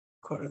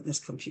difficult on this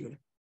computer.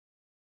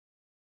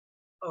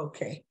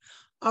 Okay.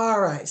 All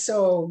right.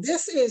 So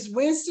this is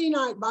Wednesday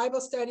night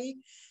Bible study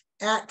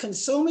at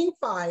Consuming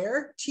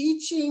Fire,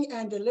 Teaching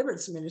and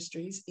Deliverance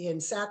Ministries in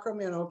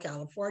Sacramento,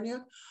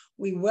 California.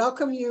 We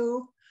welcome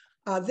you.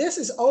 This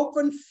is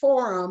open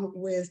forum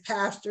with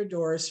Pastor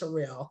Doris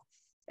Harrell.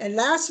 And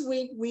last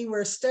week we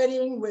were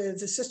studying with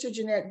Sister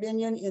Jeanette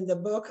Binion in the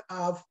book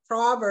of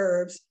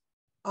Proverbs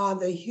on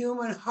the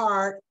human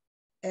heart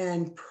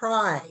and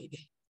pride.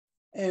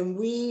 And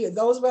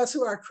those of us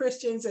who are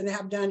Christians and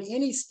have done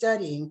any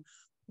studying,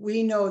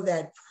 we know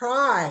that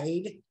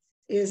pride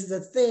is the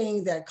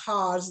thing that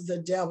caused the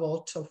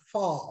devil to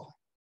fall.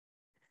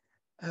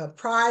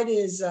 Pride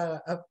is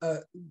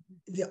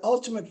the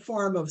ultimate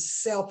form of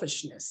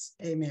selfishness,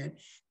 amen.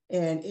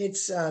 And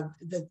it's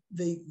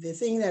the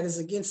thing that is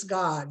against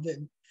God.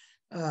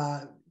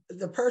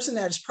 The person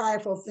that is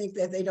prideful think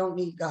that they don't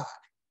need God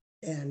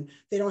and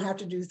they don't have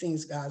to do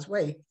things God's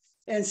way.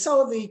 And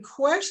so the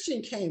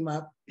question came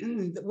up,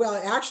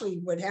 well, actually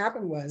what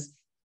happened was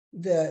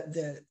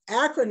the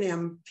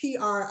acronym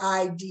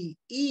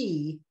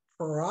PRIDE,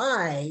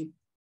 pride,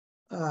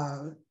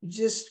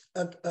 just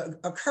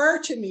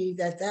occurred to me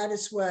that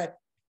is what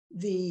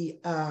the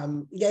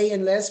gay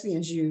and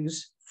lesbians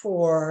use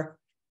for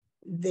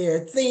their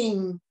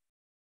theme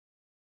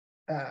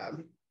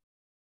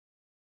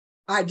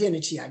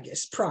identity, I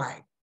guess,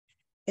 pride.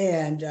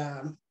 And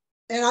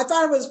I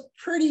thought it was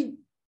pretty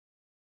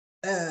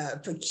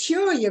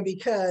peculiar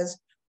because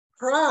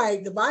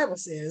pride, the Bible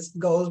says,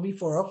 goes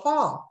before a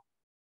fall.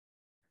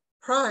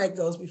 Pride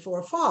goes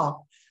before a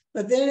fall.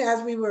 But then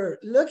as we were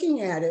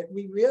looking at it,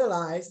 we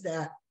realized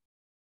that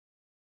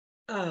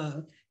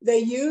they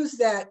use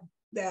that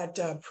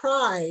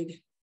pride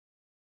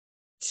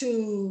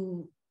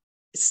to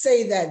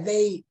say that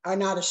they are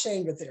not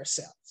ashamed of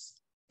themselves.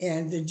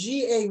 And the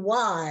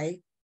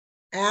GAY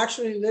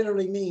actually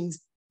literally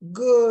means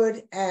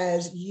good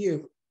as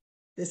you.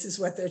 This is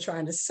what they're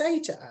trying to say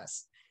to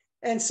us.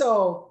 And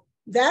so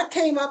that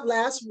came up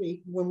last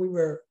week when we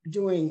were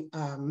doing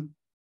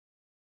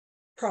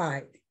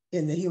pride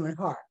in the human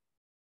heart.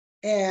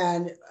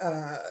 And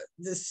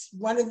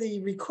one of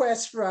the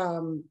requests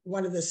from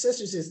one of the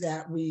sisters is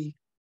that we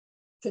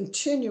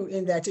continue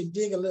in that, to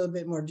dig a little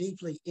bit more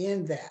deeply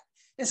in that.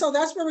 And so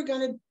that's what we're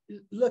going to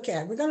look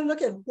at. We're going to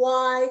look at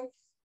why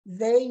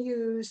they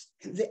use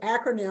the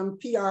acronym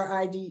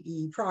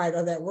PRIDE, pride,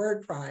 or that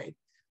word pride,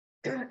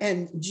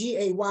 and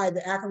GAY,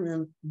 the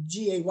acronym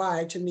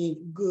GAY, to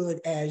mean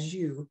good as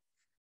you,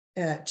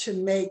 to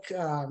make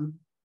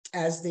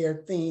as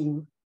their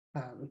theme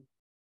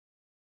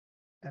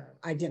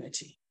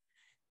identity.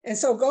 And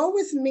so go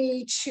with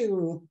me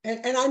to,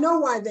 and I know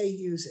why they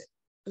use it.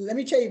 Let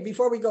me tell you,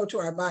 before we go to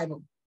our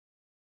Bible,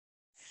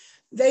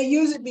 they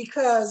use it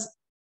because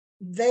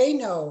they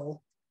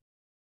know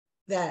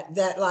that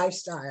that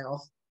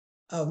lifestyle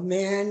of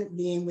man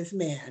being with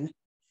man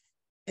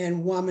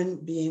and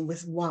woman being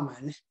with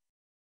woman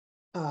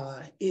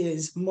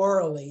is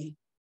morally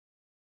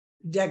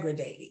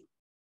degrading.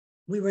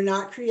 We were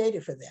not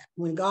created for that.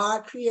 When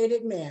God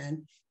created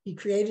man, he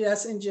created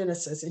us in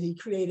Genesis, and he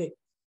created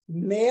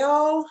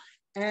male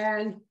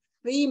and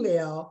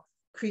female,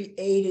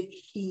 created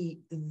he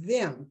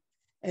them.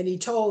 And he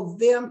told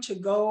them to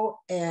go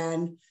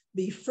and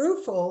be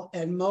fruitful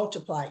and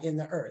multiply in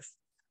the earth.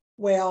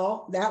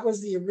 Well, that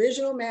was the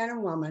original man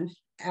and woman,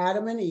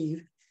 Adam and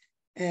Eve.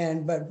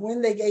 But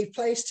when they gave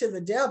place to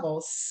the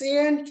devil,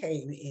 sin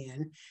came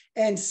in,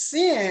 and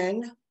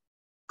sin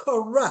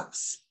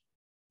corrupts.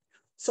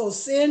 So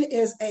sin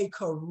is a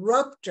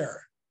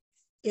corrupter.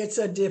 It's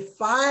a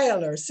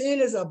defiler. Sin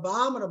is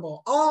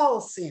abominable, all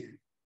sin.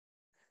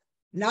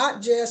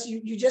 Not just,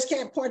 you just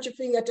can't point your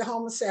finger at the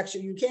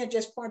homosexual. You can't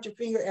just point your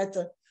finger at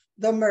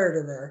the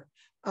murderer,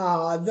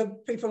 the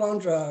people on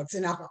drugs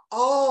and alcohol.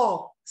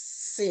 All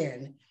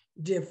sin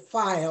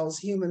defiles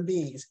human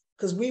beings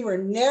because we were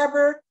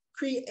never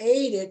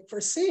created for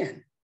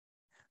sin.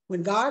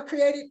 When God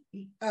created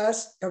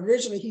us,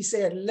 originally he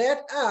said,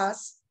 let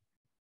us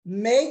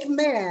make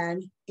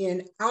man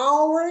in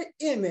our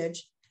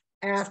image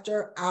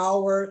after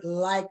our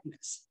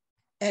likeness.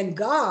 And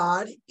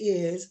God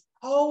is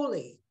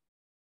holy.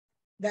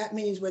 That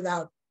means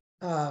without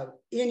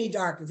any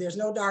darkness. There's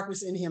no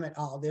darkness in him at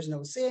all. There's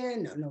no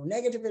sin, no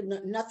negative,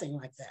 nothing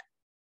like that.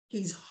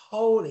 He's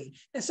holy.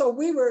 And so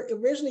we were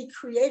originally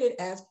created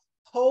as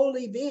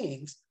holy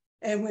beings.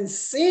 And when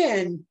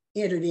sin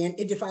entered in,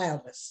 it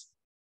defiled us.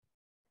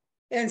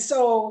 And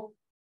so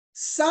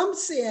some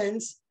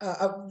sins,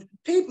 the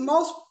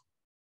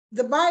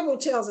Bible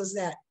tells us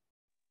that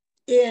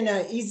in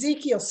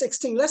Ezekiel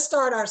 16, let's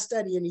start our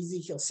study in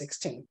Ezekiel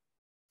 16.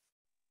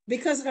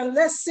 Because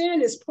unless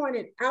sin is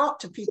pointed out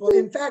to people,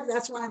 in fact,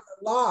 that's why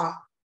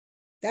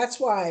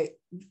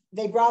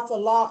they brought the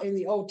law in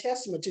the Old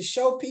Testament, to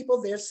show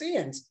people their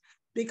sins.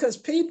 Because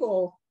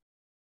people,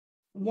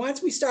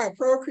 once we start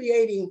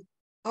procreating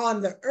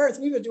on the earth,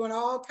 we were doing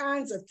all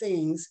kinds of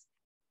things,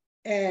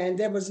 and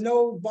there was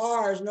no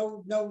bars,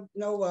 no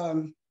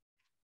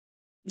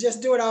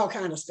just doing all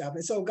kind of stuff.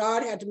 And so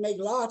God had to make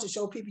law to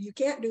show people you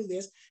can't do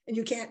this and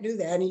you can't do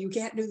that and you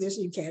can't do this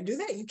and you can't do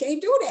that. You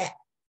can't do that.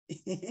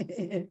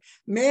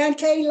 Man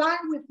can't lie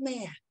with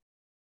man.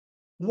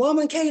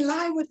 Woman can't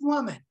lie with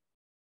woman.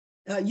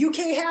 You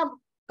can't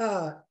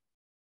have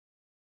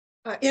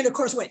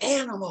intercourse with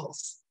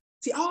animals.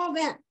 See, all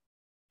that.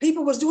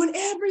 People was doing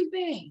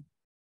everything.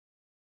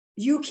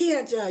 You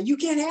can't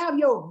have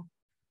your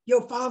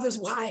father's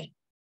wife.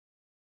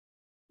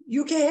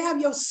 You can't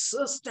have your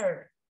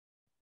sister.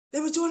 They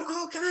was doing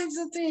all kinds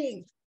of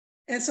things.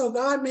 And so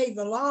God made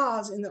the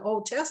laws in the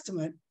Old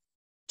Testament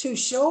to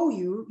show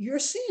you your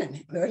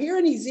sin. Here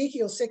in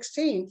Ezekiel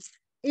 16,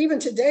 even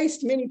today,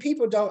 many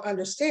people don't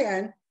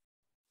understand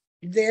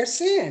their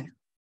sin.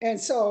 And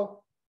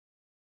so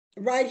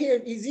right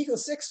here, Ezekiel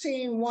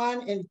 16,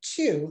 1 and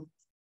 2,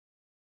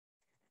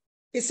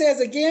 it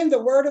says, again,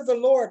 the word of the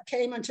Lord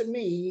came unto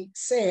me,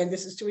 saying,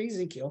 this is to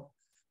Ezekiel,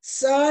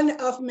 son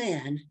of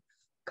man,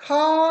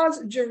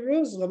 cause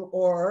Jerusalem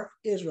or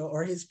Israel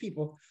or his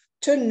people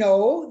to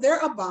know their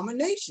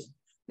abomination.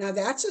 Now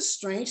that's a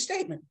strange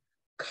statement.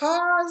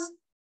 Cause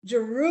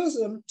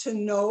Jerusalem to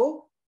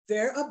know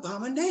their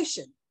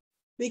abomination.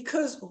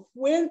 Because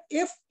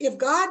if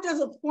God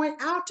doesn't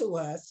point out to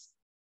us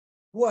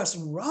what's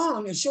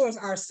wrong and show us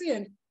our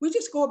sin, we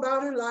just go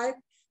about in life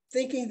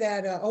thinking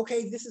that,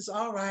 okay, this is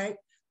all right.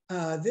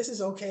 This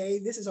is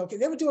okay. This is okay.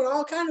 They were doing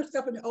all kinds of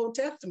stuff in the Old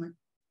Testament.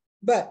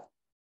 But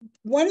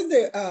one of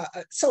the,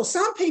 so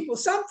some people,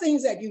 some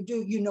things that you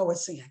do, you know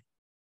it's sin.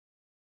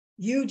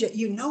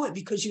 You know it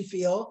because you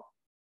feel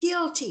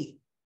guilty.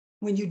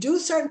 When you do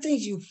certain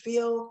things, you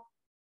feel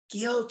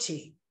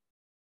guilty.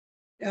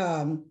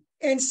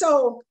 And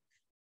so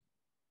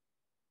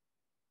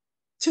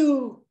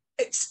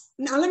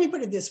now let me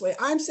put it this way.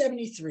 I'm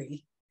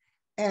 73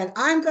 and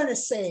I'm going to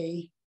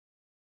say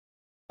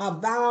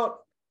about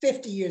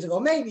 50 years ago,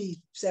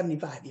 maybe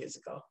 75 years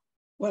ago.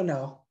 Well,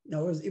 no,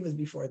 it was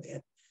before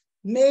then.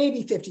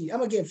 Maybe 50, I'm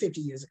gonna give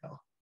 50 years ago.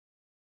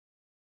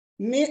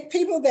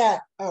 People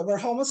that were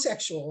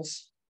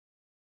homosexuals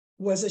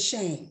was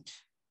ashamed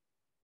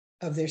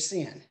of their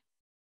sin.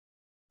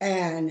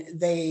 And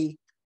they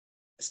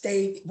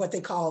stayed what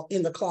they call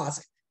in the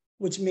closet,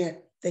 which meant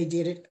they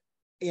did it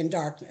in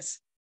darkness,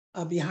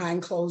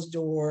 behind closed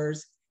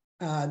doors.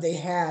 They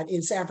had,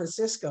 in San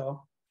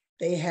Francisco,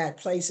 they had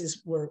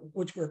places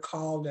which were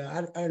called,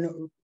 I don't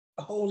know,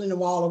 a hole in the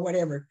wall or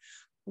whatever,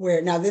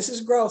 where, now this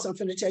is gross, I'm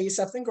going to tell you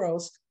something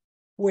gross,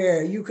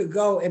 where you could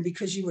go and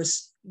because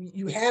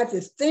you had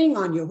this thing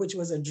on you, which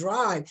was a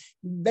drive,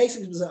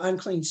 basically it was an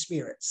unclean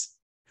spirits,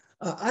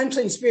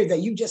 unclean spirit that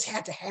you just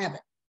had to have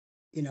it,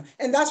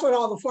 and that's what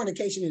all the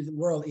fornication in the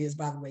world is,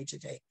 by the way,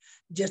 today.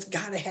 Just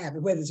got to have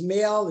it, whether it's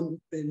male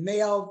and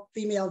male,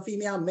 female and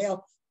female,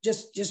 male,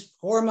 just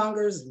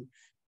whoremongers and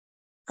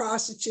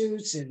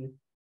prostitutes and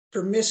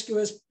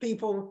promiscuous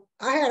people.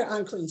 I had an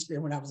unclean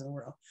spirit when I was in the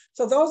world.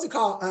 So those are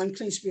called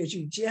unclean spirits.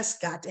 You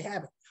just got to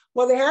have it.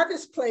 Well, they have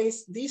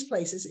these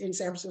places in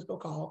San Francisco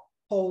called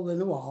hole in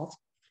the walls.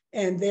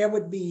 And there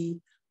would be,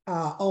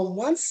 on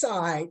one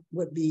side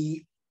would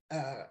be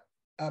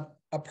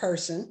a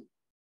person.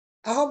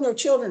 I hope no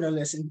children are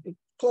listening.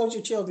 Close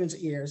your children's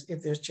ears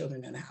if there's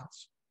children in the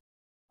house.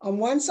 On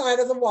one side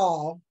of the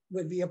wall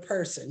would be a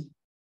person.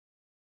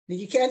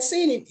 You can't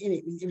see any,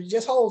 it was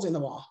just holes in the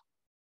wall.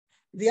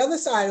 The other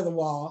side of the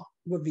wall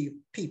would be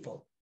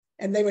people,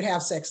 and they would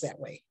have sex that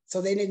way.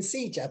 So they didn't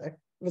see each other.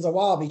 It was a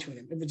wall between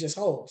them. It was just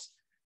holes.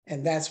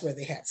 And that's where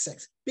they had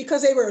sex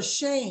because they were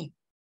ashamed.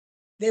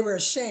 They were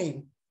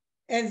ashamed.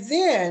 And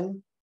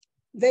then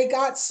they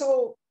got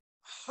so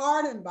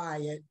hardened by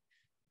it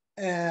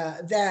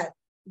that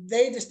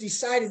they just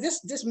decided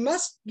this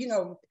must,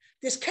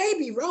 this can't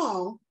be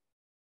wrong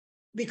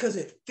because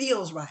it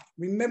feels right.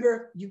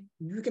 Remember, you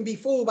can be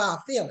fooled by a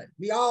feeling.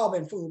 We all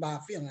been fooled by a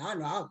feeling. I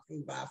know I was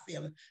fooled by a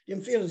feeling.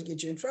 Them feelings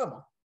get you in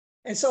trouble.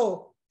 And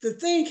so the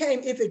thing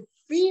came, if it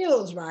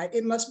feels right,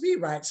 it must be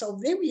right. So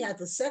then we had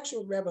the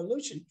sexual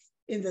revolution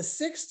in the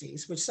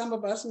 60s, which some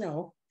of us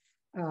know.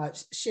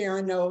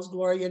 Sharon knows,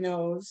 Gloria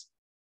knows.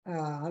 I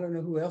don't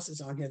know who else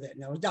is on here that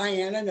knows.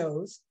 Diana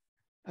knows.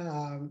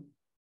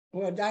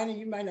 Well, Diana,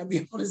 you might not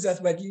be old as us,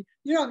 but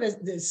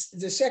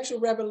the sexual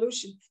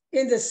revolution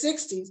in the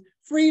 60s,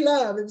 free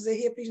love, it was the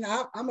hippies.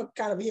 Now, I'm a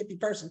kind of a hippie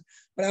person,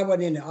 but I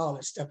wasn't into all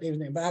that stuff,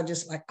 everything. But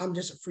I'm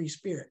just a free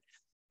spirit.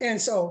 And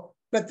so,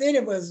 but then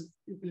it was,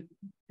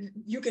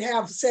 you could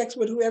have sex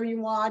with whoever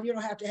you want. You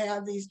don't have to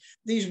have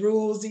these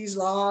rules, these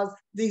laws,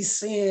 these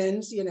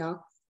sins,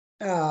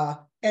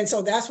 and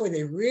so that's where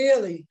they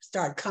really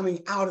start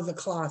coming out of the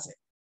closet.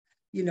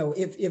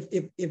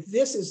 If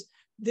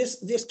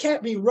this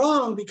can't be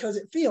wrong because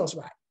it feels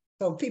right.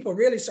 So people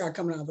really start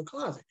coming out of the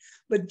closet.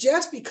 But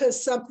just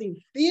because something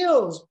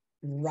feels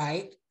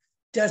right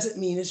doesn't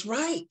mean it's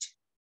right.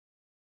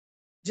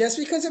 Just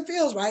because it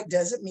feels right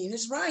doesn't mean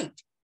it's right.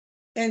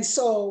 And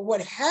so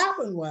what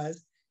happened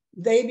was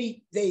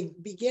they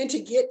began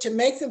to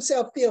make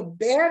themselves feel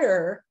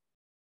better.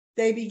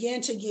 They began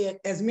to get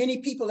as many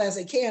people as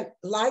they can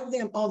like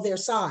them on their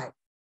side.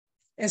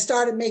 and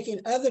started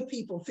making other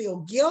people feel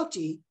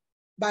guilty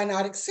by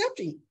not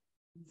accepting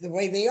the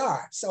way they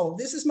are. So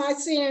this is my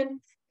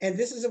sin, and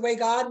this is the way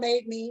God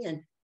made me,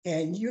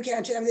 and you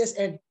can't tell me this,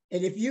 and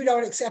if you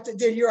don't accept it,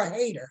 then you're a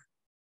hater.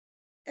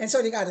 And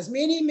so they got as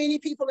many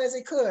people as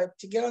they could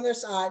to get on their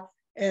side.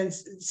 And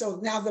so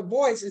now the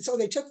voice, and so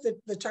they took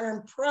the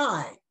term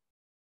pride,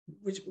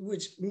 which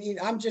means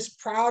I'm just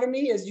proud of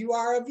me as you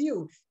are of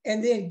you.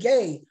 And then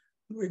gay,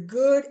 we're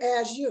good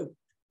as you.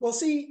 Well,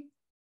 see,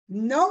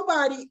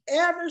 nobody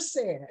ever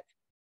said,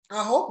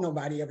 I hope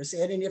nobody ever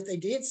said, and if they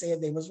did say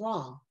it, they was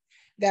wrong,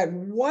 that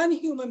one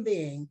human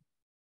being,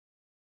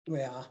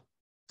 well,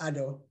 I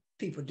know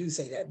people do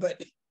say that,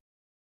 but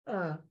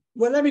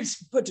well, let me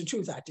put the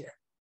truth out there.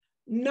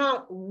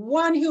 Not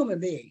one human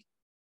being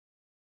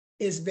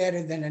is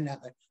better than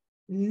another.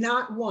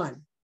 Not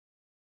one.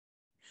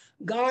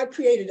 God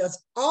created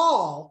us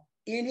all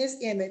in his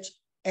image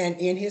and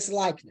in his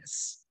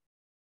likeness.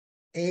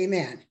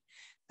 Amen.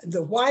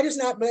 The white is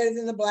not better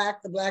than the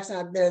black's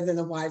not better than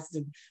the white,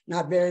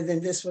 not better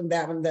than this one,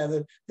 that one, the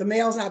other. The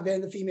male's not better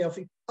than the female.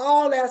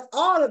 All of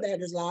that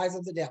is lies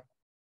of the devil.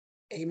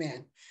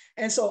 Amen.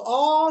 And so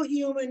all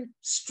human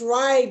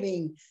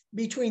striving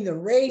between the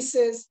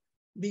races,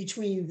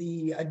 between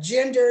the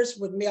genders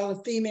with male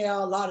and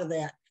female, a lot of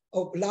that, a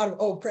lot of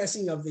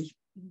oppressing of the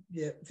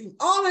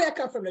all of that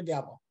come from the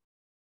devil.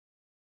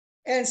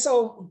 And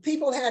so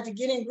people had to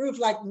get in groups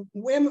like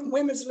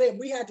Women's Lib.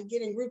 We had to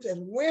get in groups as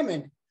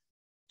women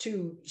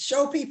to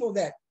show people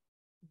that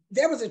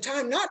there was a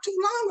time not too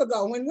long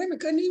ago when women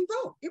couldn't even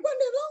vote. It wasn't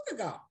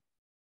that long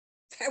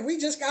ago. We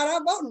just got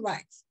our voting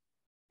rights.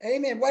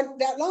 Amen. It wasn't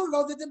that long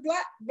ago that the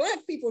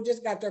black people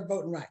just got their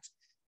voting rights.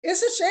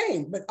 It's a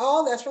shame, but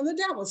all that's from the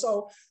devil.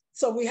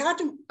 So we have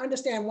to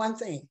understand one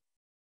thing.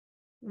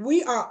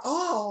 We are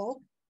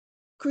all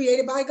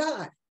created by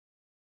God.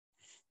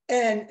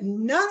 And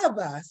none of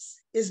us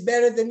is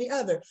better than the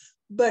other.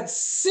 But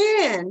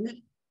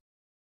sin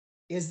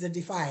is the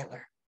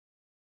defiler.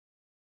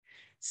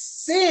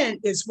 Sin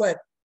is what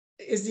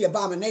is the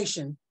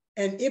abomination.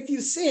 And if you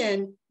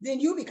sin,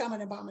 then you become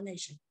an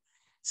abomination.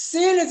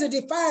 Sin is a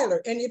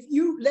defiler. And if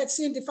you let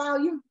sin defile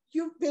you,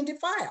 you've been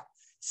defiled.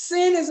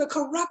 Sin is a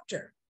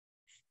corrupter.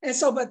 And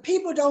so, but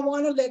people don't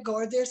want to let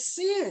go of their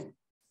sin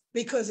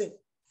because it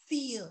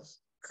feels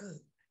good.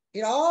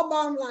 It all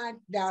bottom line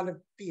down to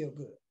feel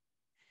good.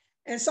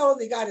 And so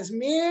they got as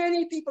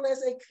many people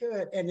as they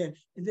could, and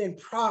then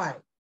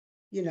pride,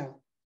 you know.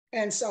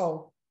 And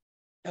so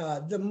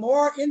the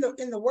more in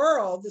the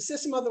world, the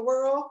system of the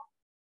world,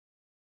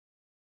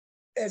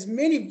 as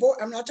many,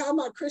 I'm not talking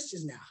about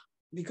Christians now,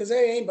 because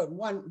there ain't but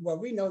one, well,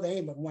 we know there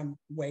ain't but one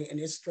way, and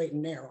it's straight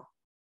and narrow.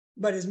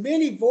 But as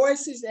many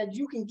voices as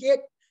you can get,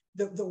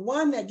 the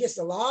one that gets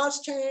the laws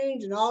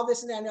changed and all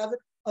this and that and other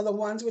are the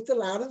ones with the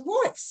loudest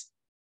voice,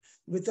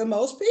 with the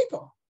most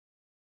people.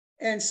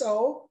 And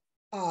so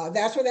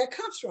that's where that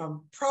comes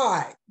from,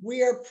 pride.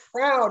 We are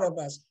proud of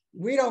us.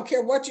 We don't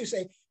care what you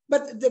say.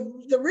 But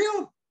the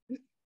real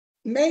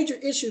major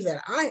issue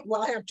that I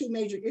have two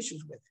major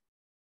issues with it.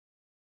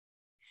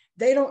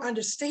 They don't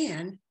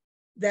understand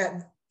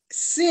that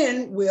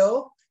sin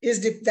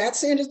that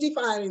sin is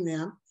defiling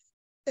them,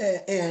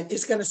 and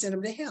it's going to send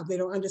them to hell. They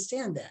don't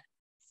understand that.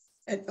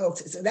 And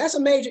so that's a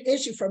major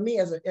issue for me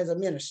as a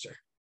minister.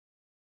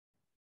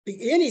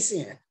 Any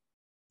sin,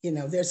 you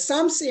know, there's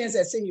some sins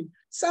that send you,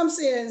 some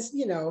sins,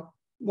 you know,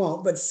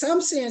 won't, but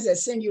some sins that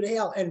send you to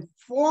hell, and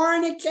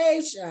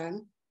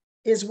fornication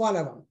is one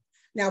of them.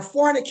 Now,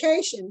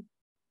 fornication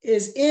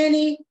is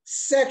any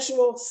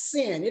sexual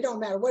sin. It don't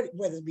matter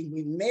whether it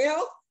be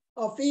male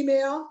or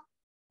female,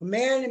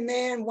 man and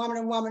man, woman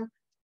and woman.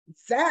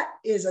 That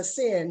is a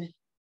sin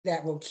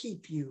that will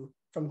keep you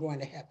from going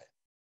to heaven.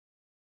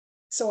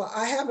 So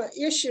I have an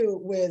issue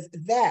with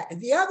that.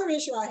 The other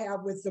issue I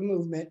have with the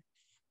movement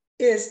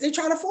is they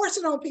try to force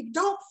it on people.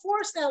 Don't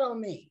force that on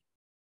me.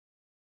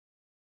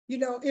 You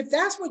know, if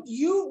that's what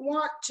you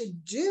want to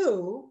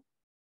do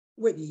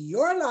with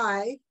your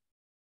life,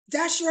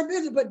 that's your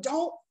business, but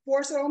don't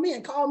force it on me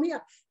and call me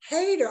a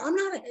hater. I'm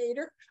not a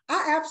hater.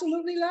 I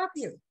absolutely love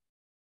you.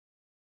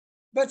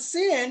 But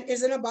sin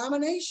is an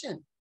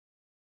abomination.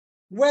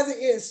 Whether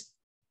it's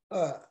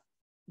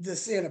the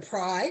sin of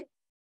pride,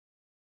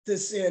 the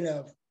sin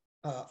of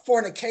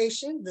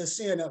fornication, the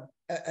sin of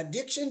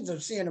addiction, the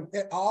sin of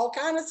all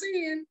kind of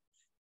sin.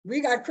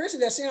 We got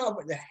Christians that sin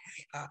with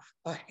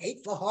a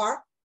hateful heart,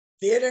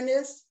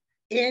 bitterness,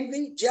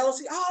 envy,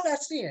 jealousy, all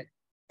that sin.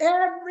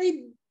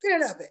 Every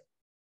bit of it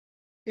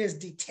is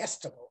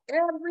detestable.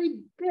 Every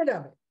bit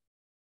of it.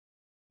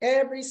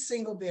 Every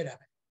single bit of it.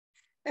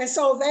 And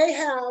so they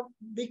have,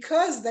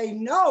 because they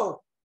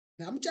know,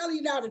 and I'm telling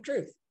you now the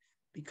truth,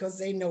 because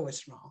they know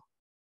it's wrong.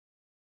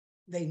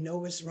 They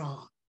know it's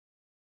wrong.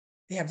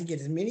 They have to get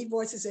as many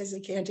voices as they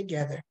can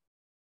together.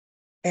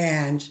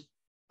 And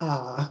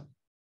that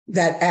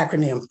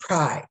acronym,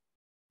 PRIDE.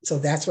 So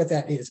that's what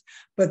that is.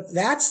 But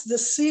that's the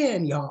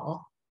sin,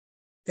 y'all,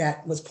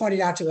 that was pointed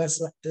out to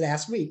us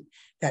last week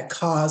that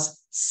caused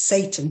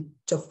Satan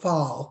to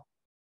fall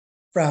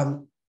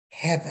from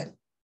heaven.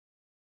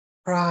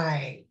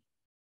 Pride.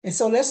 And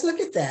so let's look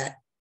at that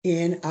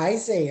in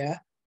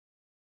Isaiah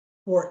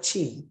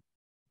 14.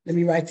 Let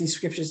me write these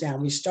scriptures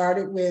down. We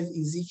started with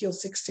Ezekiel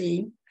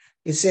 16.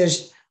 It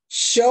says,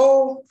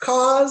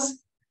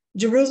 cause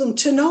Jerusalem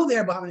to know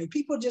their abomination.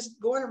 People just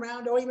going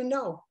around don't even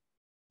know.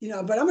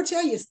 But I'm going to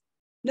tell you,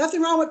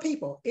 nothing wrong with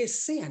people.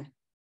 It's sin.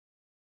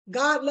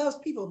 God loves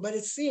people, but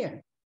it's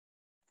sin.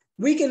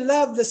 We can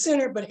love the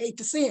sinner, but hate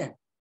the sin.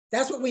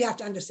 That's what we have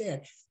to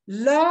understand.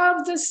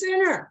 Love the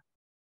sinner,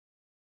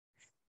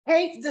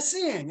 hate the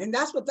sin. And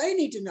that's what they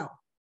need to know.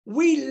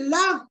 We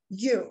love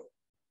you,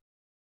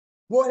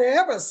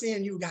 whatever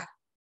sin you got,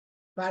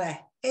 but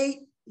I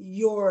hate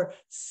your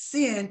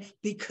sin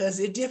because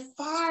it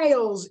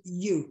defiles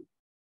you.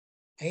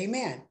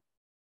 Amen.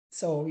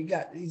 So we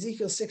got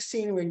Ezekiel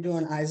 16, we're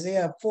doing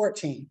Isaiah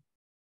 14.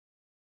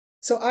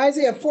 So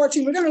Isaiah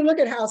 14, we're going to look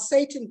at how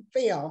Satan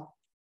fell.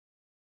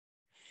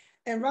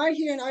 And right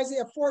here in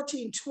Isaiah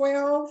 14,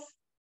 12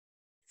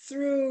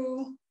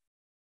 through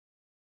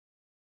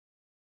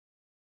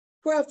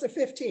 12 to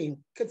 15.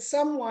 Could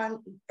someone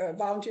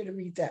volunteer to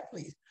read that,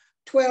 please?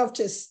 12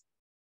 to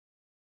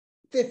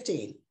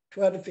 15.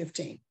 12 to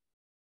 15.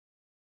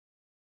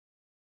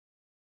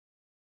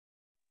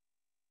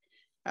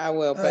 I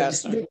will,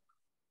 Pastor.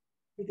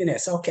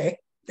 Okay,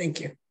 thank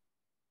you.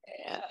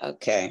 Yeah,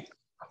 okay.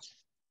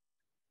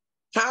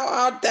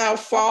 How art thou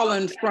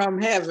fallen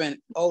from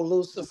heaven, O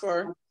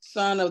Lucifer,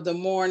 son of the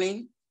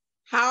morning?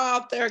 How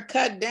art thou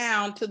cut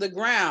down to the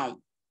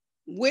ground,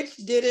 which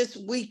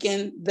didst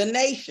weaken the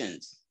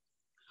nations?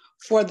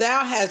 For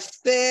thou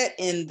hast said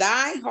in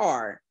thy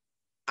heart,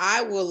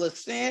 I will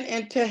ascend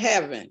into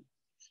heaven.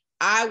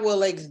 I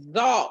will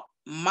exalt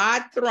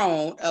my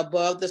throne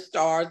above the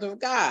stars of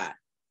God.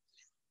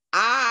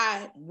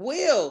 I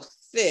will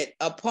sit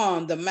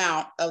upon the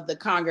mount of the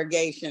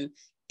congregation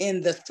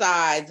in the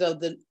sides of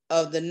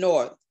the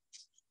north.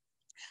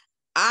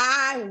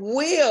 I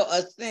will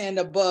ascend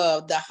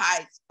above the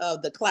heights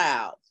of the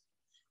clouds.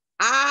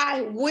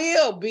 I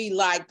will be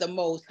like the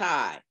Most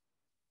High.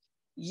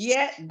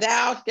 Yet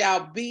thou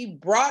shalt be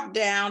brought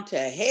down to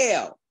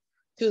hell,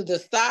 to the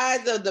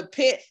sides of the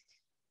pit.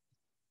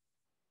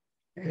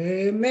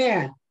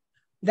 Amen.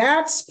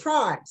 That's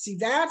pride. See,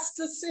 that's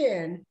the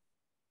sin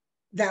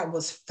that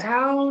was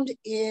found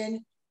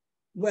in,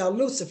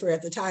 Lucifer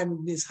at the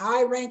time, this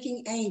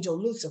high-ranking angel,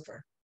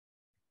 Lucifer.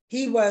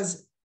 He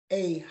was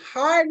a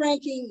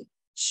high-ranking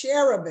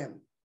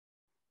cherubim.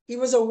 He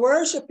was a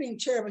worshiping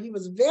cherubim. He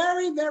was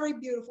very, very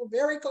beautiful,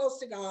 very close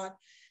to God.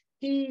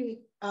 He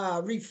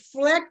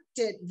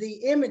reflected the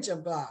image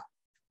of God.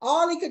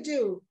 All he could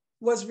do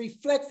was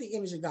reflect the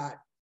image of God.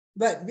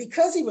 But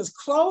because he was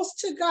close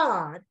to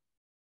God,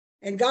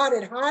 and God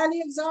had highly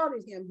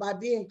exalted him by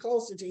being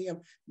closer to him,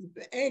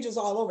 angels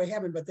all over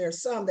heaven, but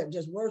there's some that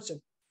just worship.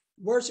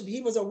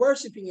 He was a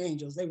worshiping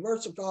angels. They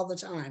worshiped all the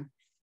time.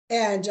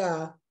 And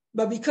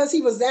but because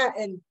he was that,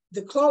 and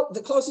the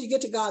closer you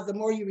get to God, the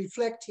more you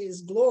reflect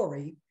his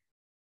glory,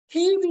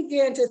 he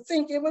began to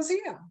think it was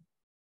him,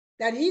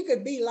 that he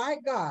could be like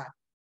God.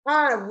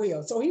 I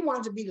will. So he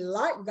wanted to be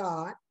like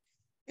God.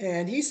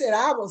 And he said,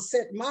 I will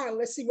set mine.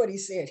 Let's see what he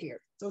said here.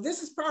 So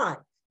this is pride.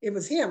 It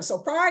was him. So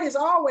pride is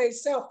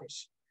always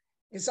selfish.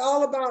 It's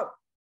all about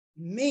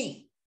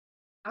me.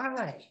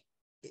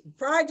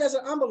 Pride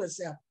doesn't humble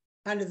itself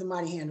under the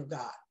mighty hand of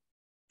God.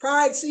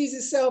 Pride sees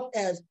itself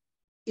as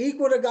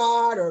equal to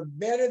God or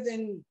better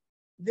than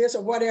this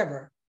or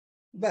whatever.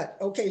 But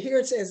okay, here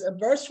it says,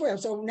 verse 12.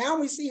 So now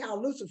we see how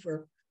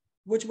Lucifer,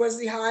 which was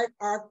the high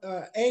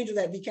angel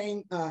that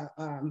became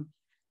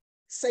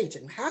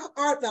Satan. How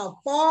art thou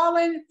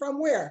fallen from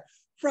where?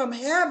 From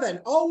heaven,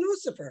 O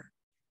Lucifer,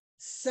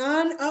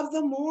 son of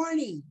the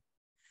morning.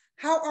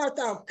 How art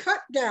thou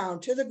cut down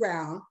to the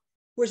ground,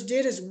 which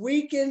didst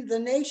weaken the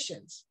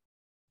nations?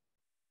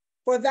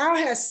 For thou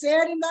hast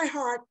said in thy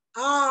heart,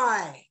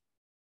 I.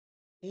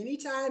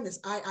 Anytime it's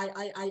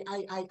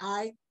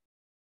I,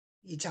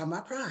 you talking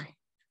about pride.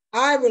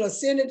 I will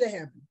ascend into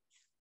heaven.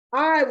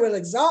 I will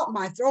exalt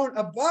my throne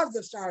above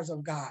the stars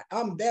of God.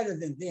 I'm better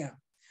than them.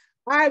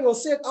 I will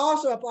sit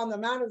also upon the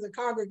mount of the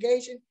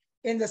congregation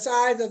in the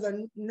sides of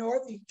the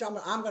north. He's talking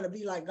about, I'm going to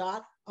be like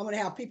God. I'm going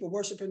to have people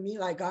worshiping me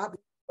like God.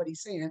 What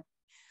he's saying.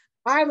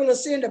 I will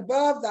ascend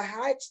above the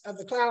heights of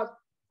the clouds.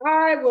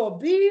 I will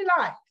be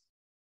like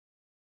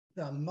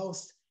the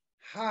Most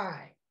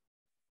High.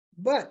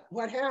 But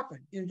what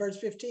happened in verse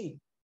 15?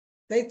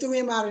 They threw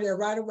him out of there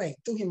right away,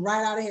 threw him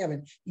right out of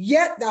heaven.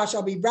 Yet thou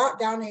shalt be brought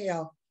down to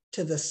hell,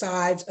 to the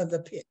sides of the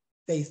pit.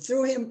 They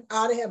threw him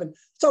out of heaven.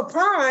 So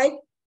pride,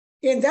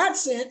 in that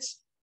sense,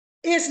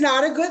 is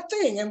not a good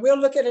thing. And we'll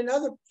look at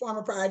another form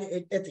of pride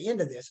at the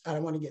end of this. I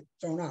don't want to get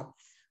thrown off.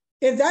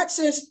 In that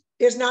sense,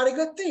 it's not a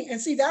good thing.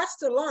 And see, that's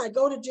the lie.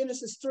 Go to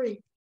Genesis 3.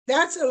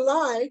 That's a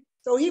lie.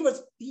 So he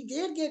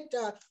did get,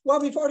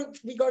 before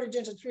we go to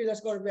Genesis 3,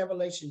 let's go to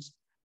Revelations.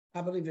 I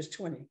believe it's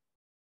 20.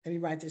 Let me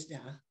write this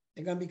down.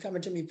 They're going to be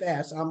coming to me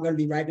fast, so I'm going to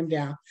be writing them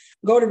down.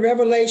 Go to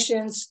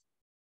Revelations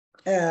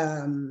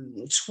 12,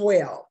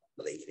 I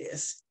believe it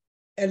is.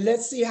 And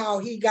let's see how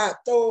he got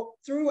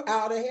threw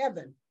out of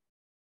heaven.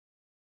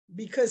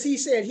 because he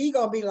said he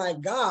gonna be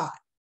like God.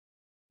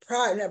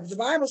 Pride. Now, the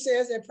Bible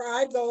says that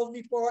pride goes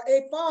before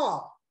a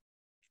fall.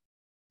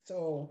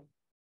 So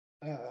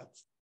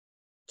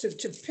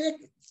to pick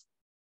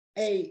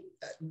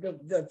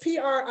the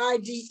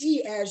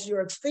PRIDE as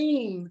your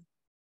theme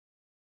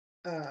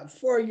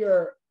for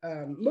your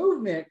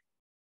movement,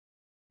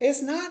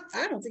 it's not,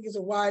 I don't think it's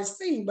a wise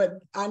thing, but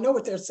I know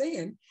what they're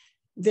saying.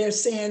 They're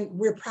saying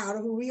we're proud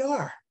of who we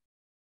are.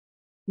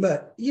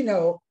 But, you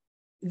know,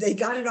 they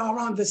got it all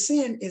wrong. The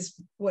sin is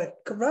what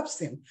corrupts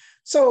them.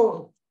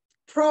 So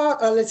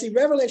let's see,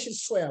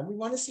 Revelations 12. We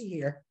want to see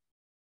here.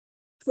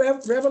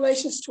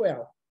 Revelations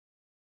 12,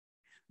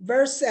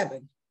 verse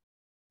 7.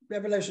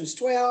 Revelations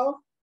 12,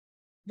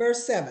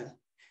 verse 7.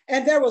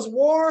 And there was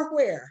war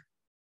where?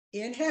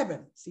 In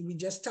heaven. See, we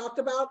just talked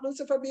about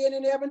Lucifer being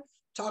in heaven,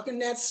 talking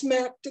that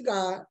smack to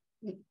God.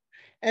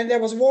 And there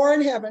was war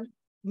in heaven.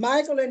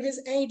 Michael and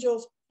his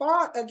angels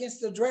fought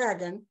against the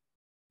dragon,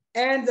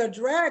 and the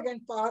dragon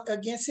fought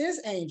against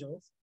his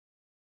angels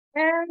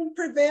and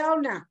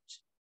prevailed not.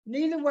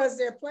 Neither was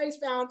their place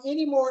found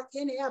any more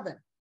in heaven.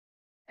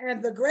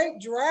 And the great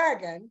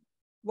dragon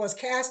was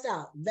cast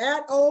out,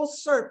 that old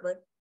serpent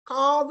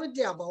called the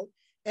devil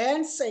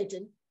and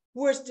Satan,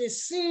 which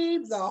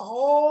deceived the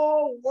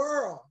whole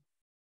world.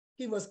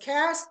 He was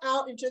cast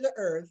out into the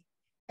earth,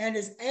 and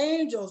his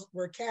angels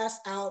were cast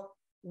out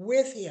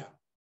with him.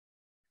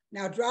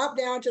 Now drop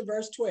down to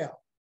verse 12.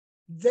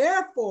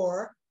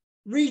 Therefore,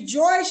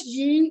 rejoice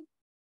ye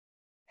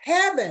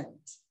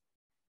heavens,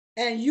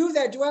 and you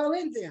that dwell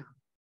in them.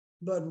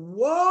 But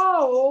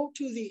woe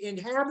to the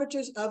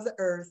inhabitants of the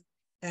earth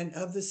and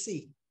of the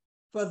sea.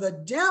 For the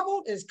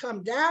devil is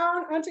come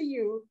down unto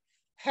you,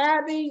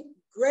 having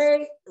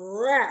great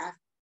wrath,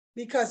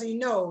 because he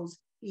knows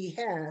he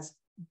has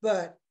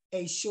but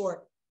a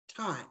short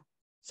time.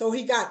 So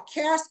he got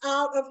cast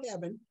out of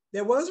heaven.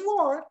 There was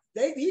war.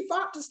 He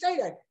fought to stay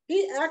there.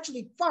 He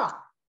actually fought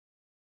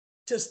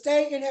to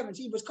stay in heaven.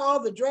 He was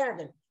called the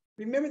dragon.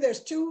 Remember,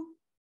 there's two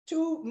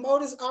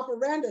modus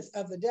operandi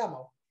of the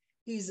devil.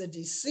 He's a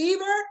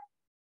deceiver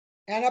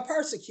and a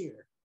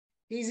persecutor.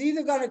 He's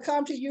either going to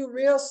come to you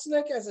real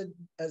slick as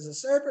a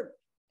serpent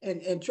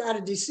and try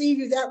to deceive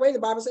you that way. The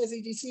Bible says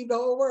he deceived the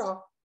whole world,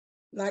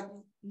 like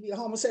the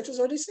homosexuals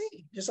are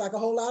deceived, just like a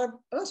whole lot of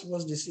us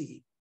was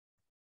deceived.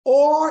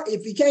 Or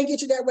if he can't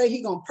get you that way,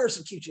 he's going to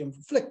persecute you and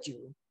afflict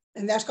you.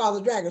 And that's called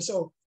the dragon.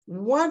 So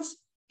once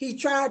he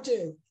tried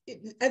to,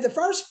 and the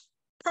first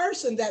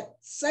person that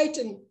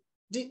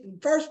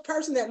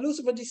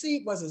Lucifer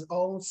deceived was his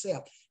own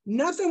self.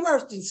 Nothing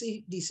worse than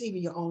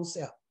deceiving your own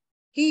self.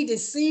 He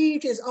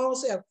deceived his own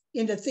self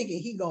into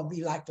thinking he gonna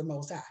be like the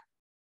Most High.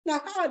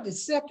 Now, how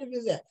deceptive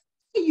is that?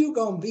 You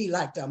gonna be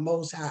like the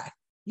Most High?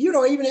 You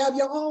don't even have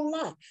your own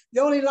light.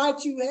 The only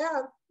light you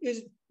have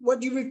is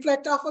what you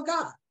reflect off of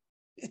God.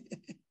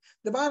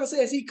 The Bible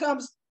says he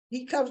comes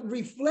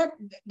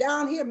reflect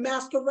down here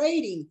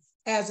masquerading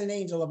as an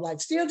angel of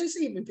light, still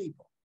deceiving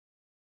people.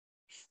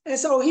 And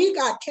so he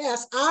got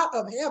cast out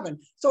of heaven.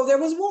 So there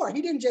was war.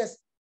 He didn't just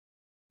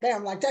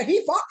bam like that.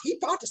 He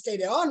fought to stay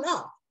there. Oh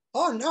no,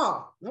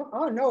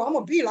 I'm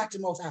gonna be like the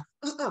Most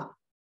High.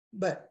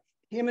 But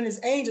him and his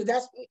angels,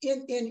 that's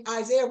in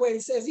Isaiah where he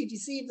says he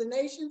deceived the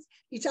nations.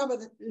 He's talking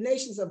about the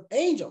nations of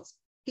angels.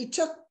 He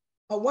took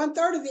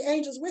 1/3 of the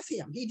angels with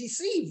him. He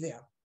deceived them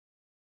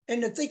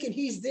into thinking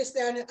he's this,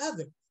 that, and the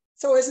other.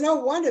 So it's no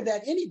wonder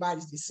that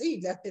anybody's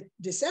deceived. That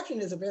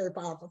deception is a very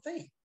powerful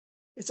thing.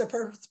 It's a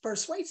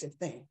persuasive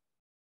thing.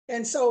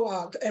 And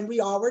so, and we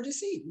all were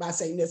deceived by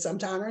Satan at some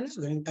time or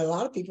another. And a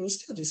lot of people are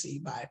still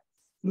deceived by it.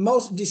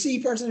 Most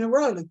deceived person in the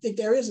world think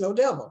there is no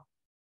devil.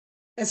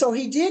 And so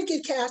he did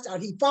get cast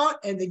out. He fought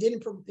and they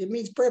didn't, it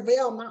means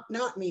prevail,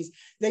 not means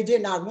they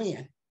did not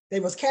win. They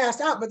was cast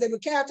out, but they were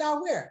cast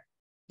out where?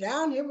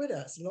 Down here with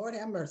us, Lord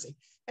have mercy.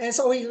 And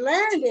so he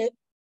landed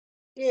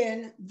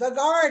in the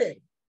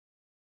garden.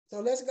 So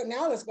let's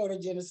go to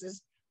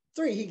Genesis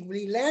 3.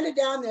 He landed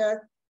down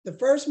there. The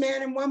first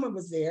man and woman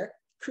was there,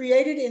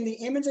 created in the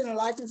image and the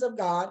likeness of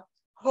God,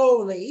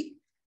 holy,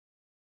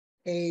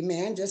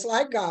 amen, just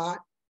like God.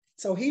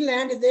 So he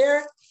landed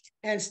there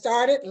and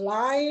started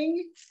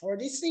lying or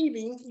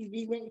deceiving.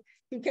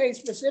 He came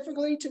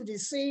specifically to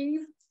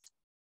deceive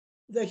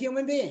the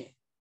human being.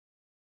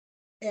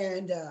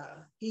 And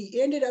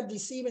he ended up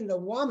deceiving the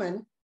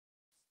woman.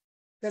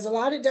 There's a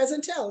lot it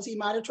doesn't tell us. He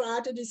might have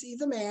tried to deceive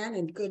the man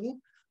and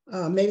couldn't.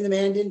 Maybe the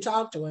man didn't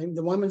talk to him.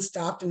 The woman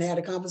stopped and had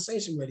a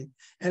conversation with him.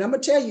 And I'm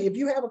gonna tell you, if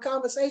you have a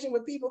conversation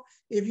with people,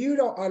 if you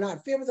are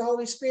not filled with the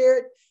Holy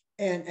Spirit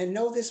and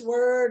know this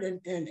word and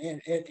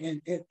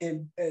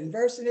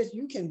verse in this,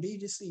 you can be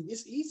deceived.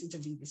 It's easy to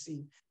be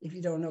deceived if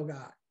you don't know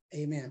God.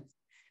 Amen.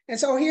 And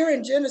so here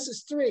in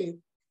Genesis 3,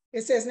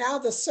 it says, now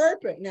the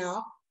serpent,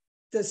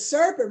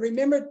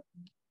 remember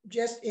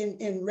just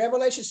in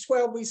Revelation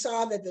 12, we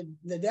saw that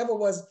the devil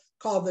was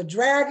called the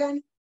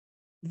dragon,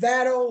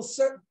 that old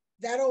serpent.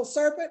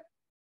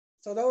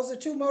 So those are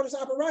two modus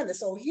operandi.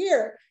 So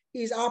here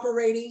he's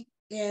operating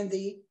in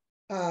the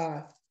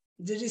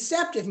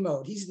deceptive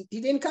mode. He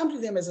didn't come to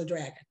them as a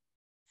dragon.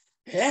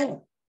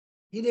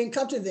 He didn't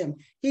come to them.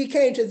 He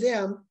came to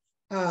them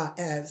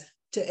as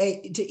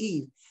to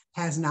Eve.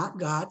 Has not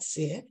God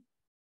said?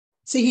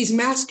 See, he's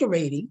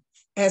masquerading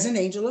as an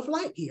angel of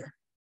light here.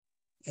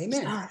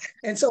 Amen.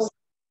 And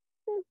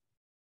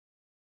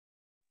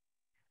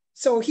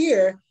so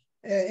here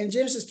in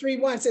Genesis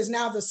 3:1 says,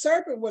 now the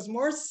serpent was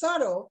more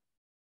subtle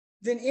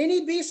than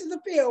any beast of the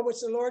field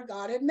which the Lord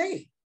God had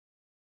made.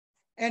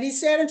 And he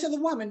said unto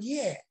the woman,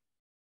 yeah,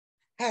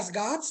 has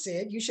God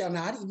said, you shall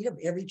not eat of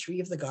every tree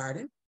of the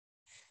garden?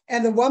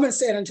 And the woman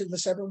said unto the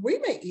serpent, we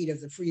may eat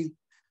of the fruit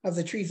of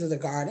the trees of the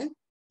garden,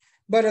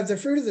 but of the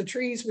fruit of the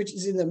trees which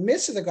is in the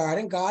midst of the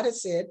garden, God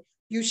has said,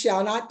 you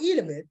shall not eat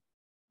of it,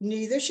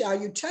 neither shall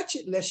you touch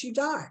it lest you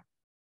die.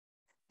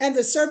 And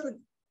the serpent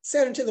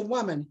said unto the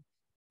woman,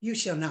 you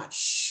shall not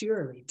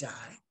surely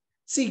die.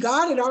 See,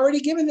 God had already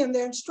given them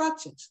their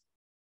instructions.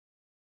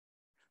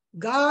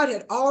 God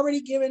had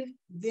already given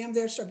them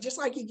their instructions, just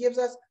like he gives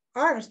us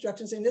our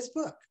instructions in this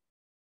book.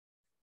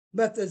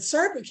 But the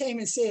serpent came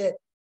and said,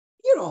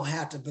 you don't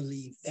have to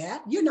believe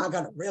that. You're not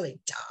going to really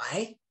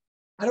die.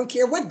 I don't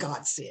care what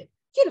God said.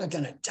 You're not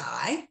going to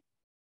die.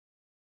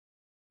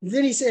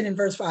 Then he said in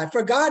verse 5,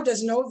 for God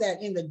does know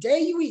that in the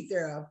day you eat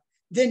thereof,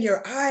 then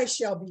your eyes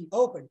shall be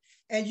opened,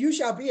 and you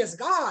shall be as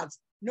gods,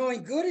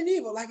 knowing good and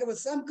evil, like it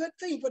was some good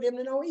thing for them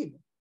to know evil.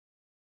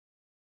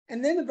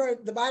 And then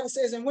the Bible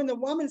says, and when the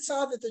woman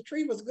saw that the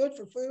tree was good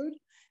for food,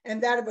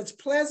 and that it was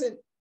pleasant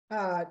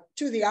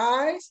to the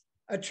eyes,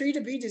 a tree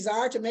to be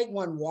desired to make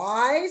one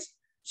wise,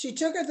 she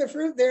took of the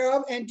fruit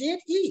thereof and did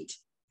eat,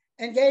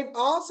 and gave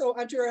also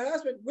unto her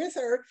husband with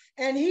her,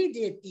 and he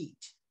did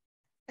eat.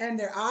 And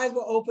their eyes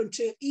were open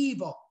to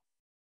evil.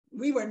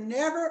 We were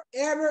never,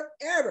 ever,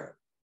 ever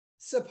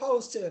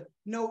supposed to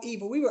know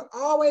evil. We were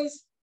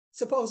always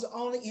supposed to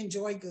only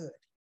enjoy good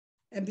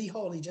and be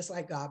holy, just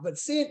like God. But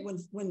sin,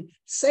 when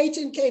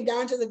Satan came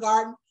down to the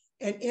garden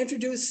and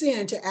introduced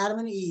sin to Adam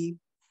and Eve,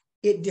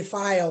 it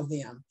defiled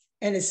them.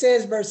 And it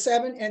says, verse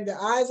 7, and the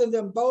eyes of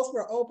them both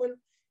were open,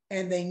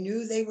 and they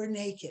knew they were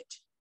naked.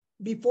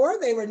 Before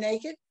they were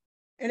naked,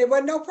 and it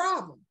wasn't no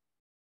problem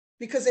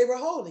because they were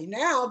holy.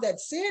 Now that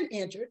sin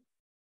entered,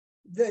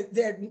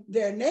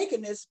 their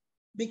nakedness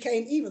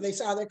became evil. They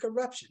saw their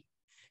corruption.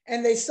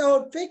 And they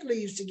sewed fig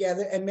leaves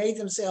together and made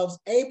themselves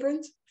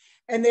aprons.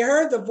 And they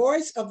heard the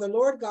voice of the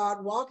Lord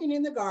God walking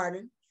in the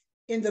garden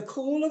in the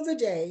cool of the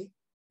day.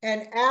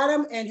 And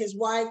Adam and his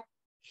wife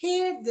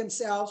hid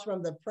themselves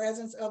from the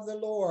presence of the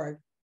Lord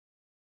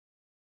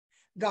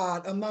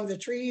God among the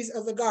trees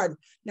of the garden.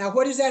 Now,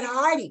 what is that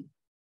hiding?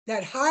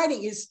 That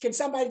hiding is, can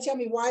somebody tell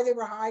me why they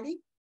were hiding?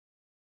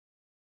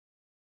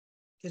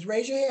 Just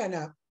raise your hand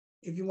up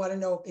if you want to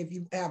know, if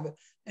you have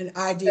an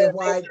idea of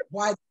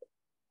why.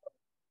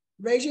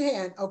 Raise your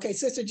hand. Okay,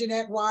 Sister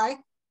Jeanette, why?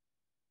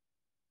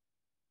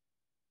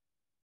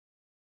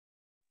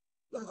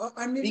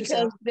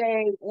 Because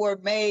they were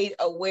made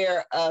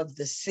aware of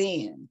the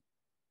sin.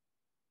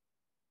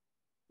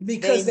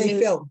 Because they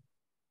felt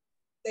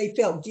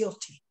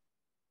guilty.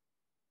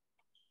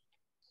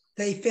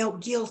 They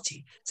felt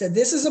guilty. So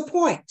this is a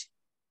point.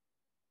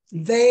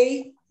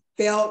 They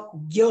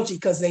felt guilty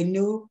because they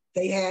knew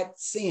they had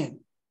sin.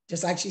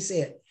 Just like she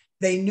said,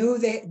 they knew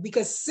that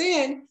because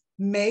sin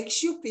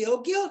makes you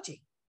feel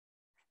guilty.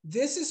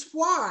 This is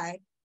why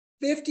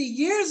 50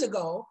 years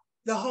ago,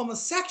 the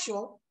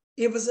homosexual,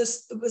 it was a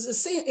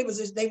sin.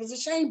 They was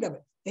ashamed of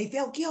it. They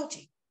felt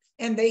guilty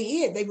and they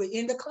hid. They were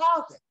in the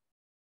closet.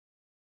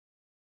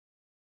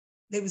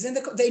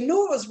 They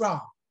knew it was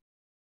wrong.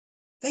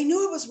 They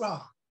knew it was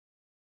wrong.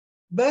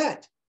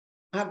 But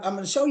I'm going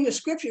to show you a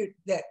scripture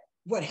that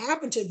what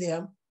happened to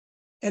them,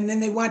 and then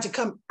they wanted to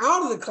come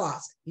out of the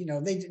closet. You know,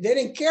 they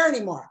didn't care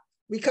anymore.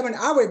 We coming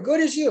out, we're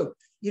good as you.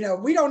 You know,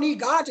 we don't need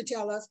God to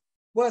tell us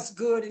what's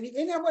good. And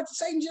isn't that what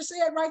Satan just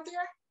said right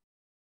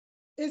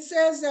there? It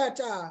says that,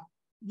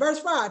 verse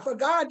 5, for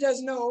God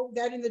does know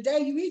that in the day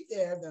you eat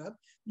thereof,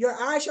 your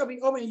eyes shall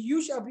be open, and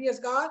you shall be as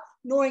God,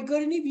 knowing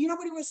good and evil. You know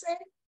what he was saying?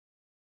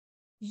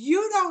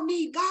 You don't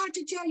need God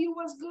to tell you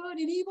what's good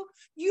and evil.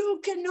 You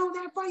can know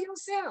that for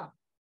yourself.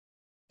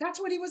 That's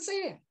what he was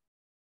saying.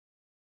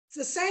 It's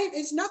the same.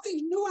 It's nothing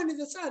new under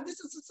the sun. This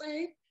is the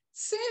same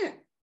sin.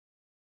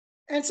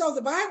 And so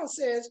the Bible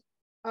says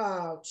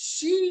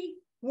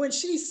when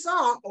she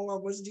saw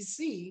or was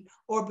deceived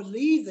or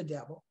believed the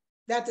devil,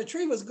 that the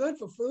tree was good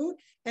for food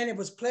and it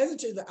was pleasant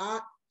to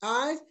the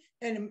eyes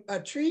and a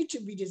tree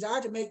to be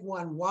desired to make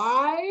one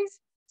wise.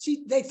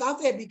 They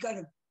thought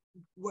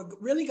were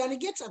really going to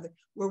get something.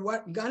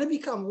 We're going to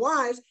become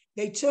wise.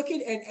 They took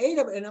it and ate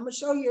of it. And I'm going to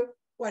show you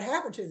what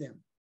happened to them.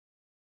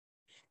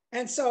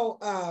 And so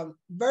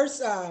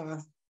verse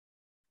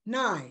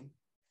 9,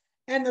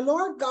 and the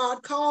Lord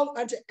God called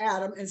unto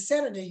Adam and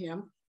said unto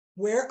him,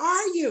 where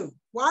are you?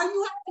 Why are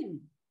you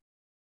hiding?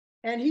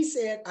 And he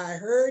said, I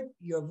heard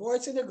your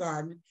voice in the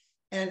garden,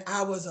 and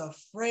I was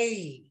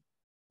afraid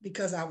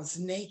because I was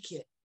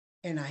naked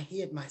and I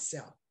hid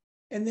myself.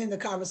 And then the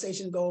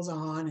conversation goes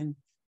on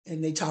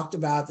and they talked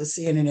about the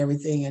sin and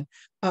everything. And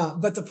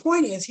but the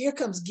point is, here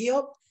comes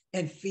guilt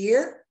and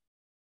fear.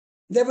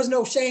 There was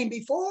no shame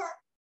before.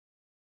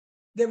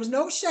 There was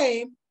no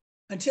shame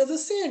until the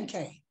sin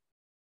came,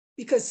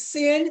 because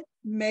sin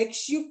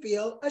makes you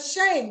feel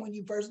ashamed when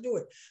you first do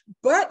it.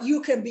 But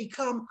you can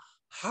become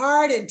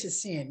hardened to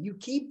sin. You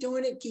keep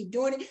doing it, keep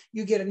doing it.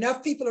 You get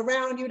enough people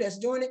around you that's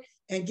doing it,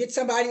 and get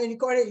somebody in the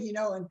corner, you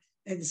know,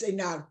 and say,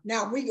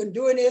 now we can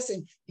doing this,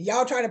 and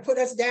y'all trying to put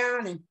us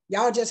down, and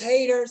y'all just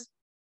haters.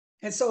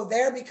 And so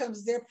there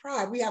becomes their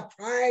pride. We have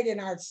pride in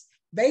our,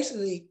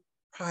 basically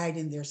pride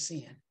in their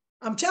sin.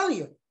 I'm telling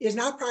you, it's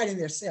not pride in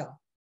their self,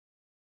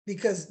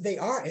 because they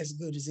are as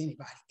good as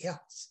anybody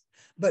else,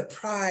 but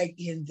pride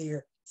in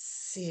their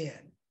sin.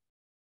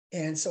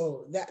 And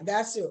so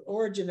that's the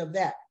origin of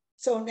that.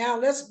 So now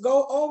let's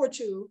go over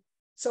to,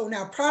 so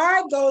now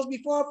pride goes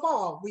before a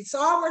fall. We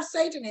saw where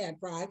Satan had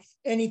pride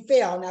and he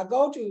fell. Now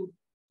go to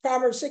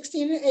Proverbs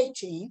 16 and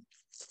 18,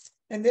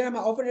 and then I'm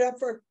gonna open it up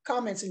for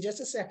comments in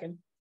just a second.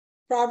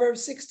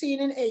 Proverbs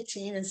 16 and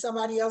 18, and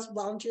somebody else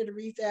volunteer to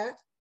read that.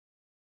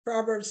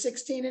 Proverbs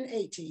 16 and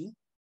 18.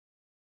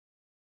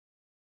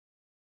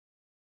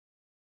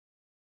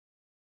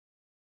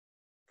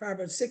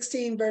 Proverbs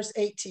 16, verse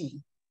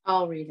 18.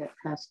 I'll read it,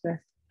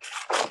 Pastor.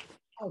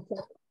 Okay.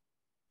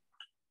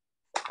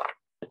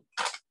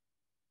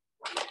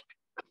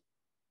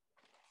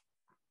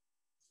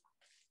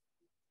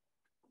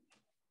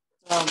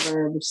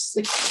 Proverbs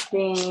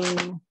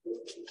 16.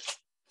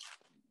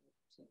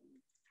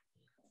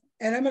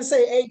 And I'm going to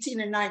say 18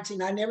 and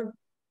 19. I never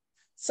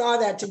saw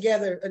that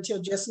together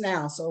until just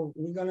now. So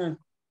we're going to.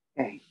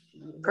 Okay.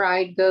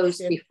 Pride goes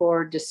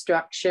before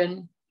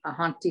destruction, a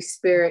haughty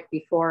spirit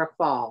before a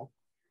fall.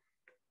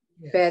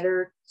 Yes.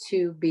 Better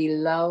to be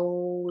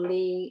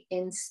lowly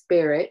in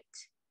spirit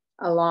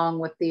along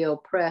with the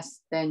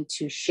oppressed than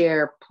to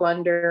share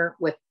plunder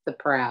with the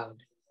proud.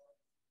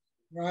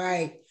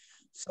 Right.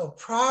 So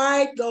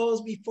pride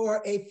goes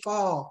before a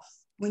fall.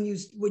 When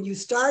you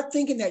start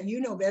thinking that you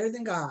know better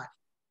than God,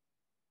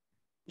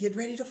 get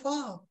ready to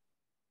fall.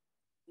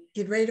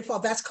 Get ready to fall.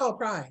 That's called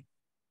pride.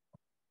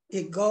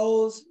 It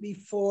goes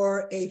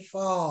before a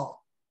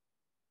fall.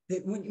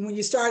 When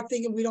you start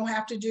thinking we don't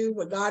have to do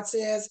what God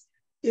says,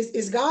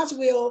 is God's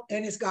will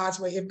and it's God's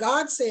way. If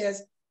God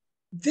says,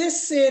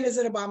 this sin is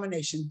an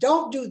abomination,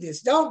 don't do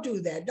this, don't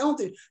do that, don't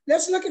do it.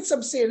 Let's look at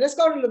some sin. Let's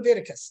go to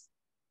Leviticus.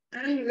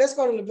 Let's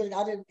go to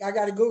Leviticus. I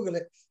got to Google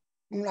it.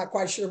 I'm not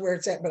quite sure where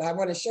it's at, but I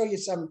want to show you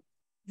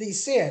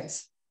these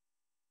sins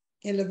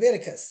in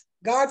Leviticus.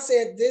 God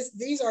said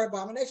these are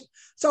abominations.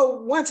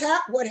 So what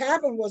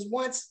happened was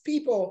once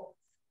people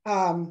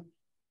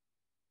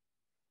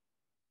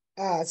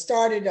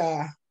started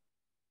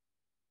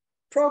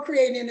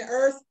procreating in the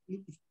earth,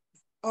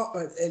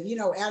 and you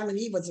know, Adam and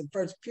Eve was the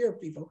first pure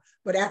people,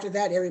 but after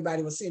that,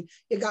 everybody was sin.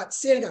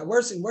 Sin got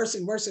worse and worse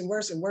and worse and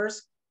worse and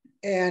worse.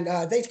 And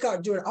they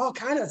started doing all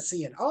kind of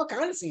sin.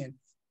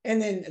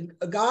 And then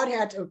God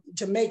had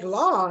to make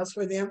laws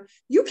for them.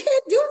 You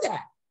can't do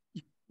that.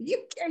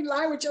 You can't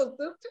lie with your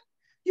sister.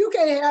 You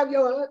can't have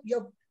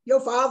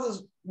your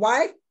father's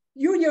wife.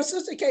 You and your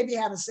sister can't be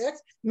having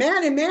sex.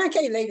 Man and man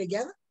can't lay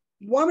together.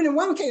 Woman and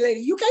woman can't lay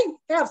together. You can't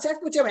have sex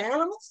with your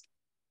animals.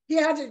 He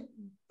had to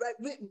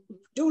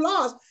do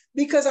laws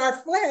because our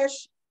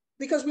flesh,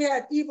 because we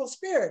had evil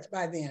spirits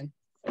by then.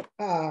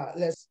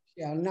 Let's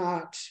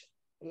not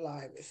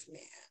lie with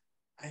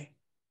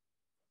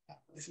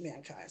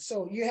mankind.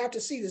 So you have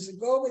to see this.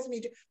 Go with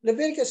me to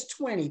Leviticus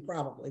 20,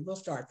 probably. We'll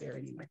start there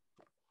anyway.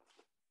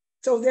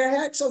 So there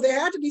had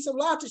to be some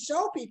law to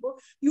show people.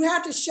 You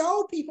have to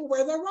show people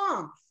where they're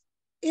wrong.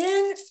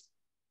 In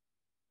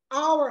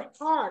our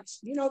hearts,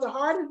 you know, the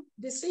heart is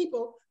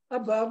deceitful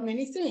above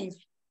many things.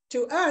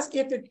 To us,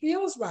 if it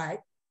feels right,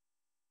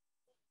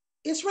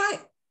 it's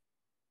right.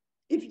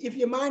 If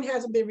your mind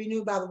hasn't been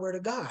renewed by the word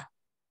of God.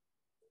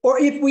 Or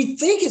if we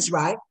think it's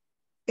right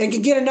and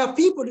can get enough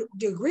people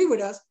to agree with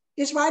us,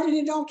 it's right, and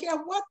it don't care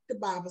what the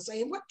Bible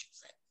says and what you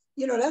say.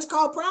 You know, that's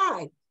called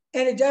pride.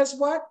 And it does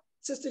what?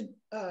 Sister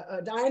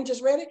Diane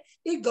just read it.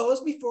 It goes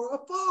before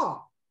a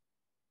fall.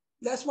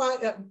 That's why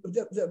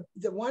the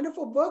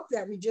wonderful book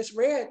that we just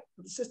read,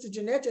 Sister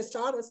Jeanette just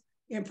taught us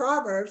in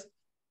Proverbs,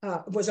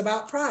 was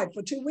about pride.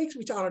 For 2 weeks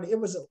we taught it. It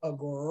was a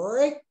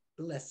great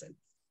lesson.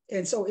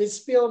 And so it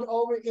spilled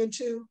over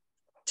into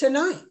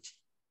tonight.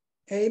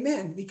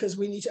 Amen. Because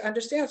we need to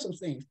understand some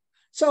things.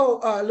 So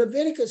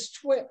Leviticus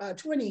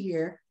 20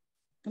 here.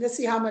 Let's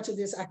see how much of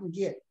this I can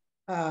get.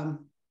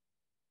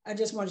 I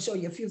just want to show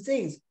you a few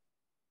things.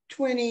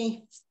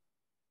 20.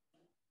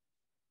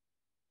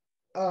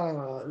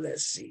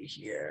 Let's see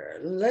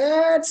here.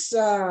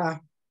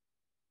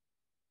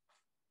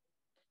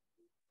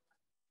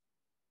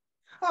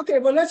 Okay,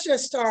 well, let's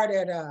just start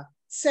at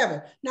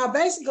 7. Now,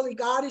 basically,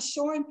 God is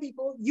showing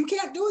people, you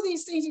can't do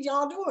these things that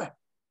y'all doing.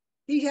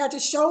 He had to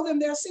show them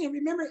their sin.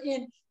 Remember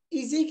in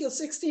Ezekiel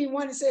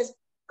 16:1, it says,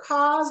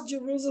 cause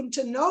Jerusalem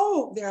to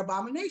know their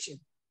abomination.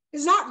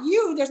 It's not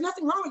you. There's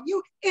nothing wrong with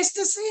you. It's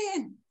the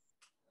sin.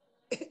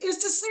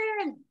 It's the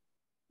sin.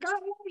 God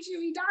loves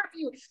you. He died for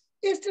you.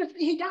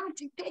 He died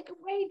to take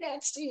away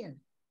that sin.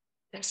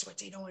 That's what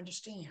they don't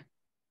understand.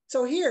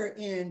 So here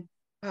in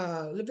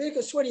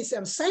Leviticus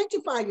 27,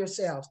 sanctify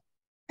yourselves.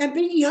 And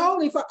be ye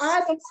holy, for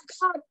I, the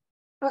Lord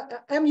God,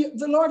 am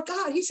the Lord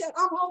God. He said,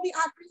 I'm holy,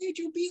 I create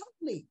you, be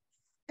holy.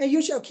 And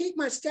you shall keep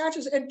my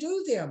statutes and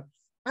do them.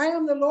 I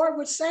am the Lord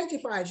which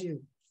sanctifies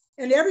you.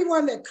 And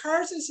everyone that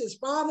curses his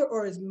father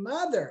or his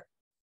mother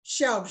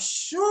shall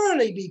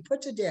surely be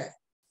put to death.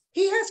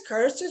 He has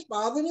cursed his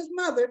father and his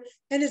mother,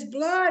 and his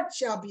blood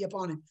shall be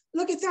upon him.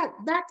 Look at that.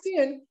 Back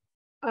then,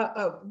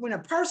 when a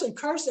person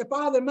cursed their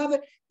father and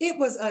mother, it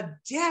was a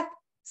death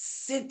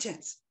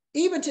sentence.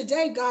 Even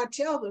today, God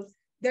tells us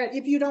that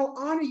if you don't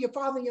honor your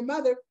father and your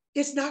mother,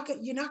 it's not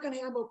going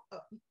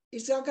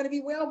to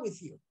be well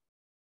with you.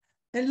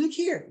 And look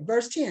here,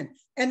 verse 10.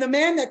 And the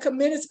man that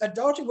committeth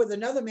adultery with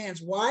another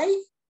man's wife,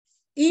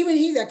 even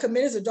he that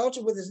committeth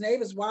adultery with his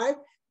neighbor's wife,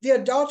 the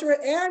adulterer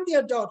and the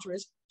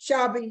adulteress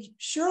shall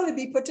surely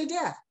be put to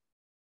death.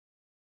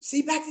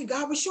 See, back then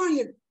God was showing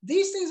you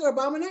these things are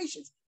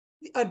abominations.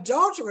 The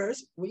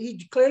adulterers,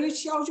 he clearly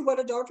shows you what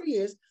adultery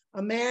is,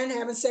 a man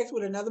having sex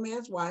with another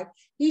man's wife.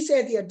 He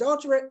said the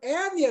adulterer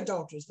and the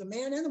adulteress, the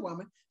man and the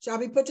woman, shall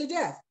be put to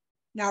death.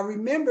 Now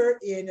remember,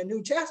 in the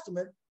New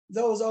Testament,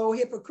 those old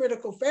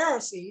hypocritical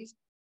Pharisees,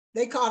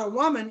 they caught a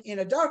woman in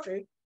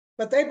adultery,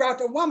 but they brought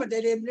the woman,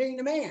 they didn't bring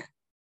the man.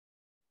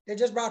 They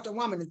just brought the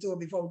woman and threw her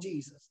before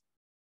Jesus.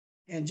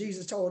 And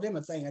Jesus told them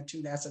a thing or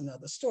two. That's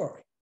another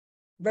story.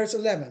 Verse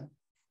 11.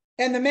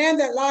 And the man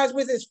that lies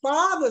with his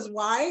father's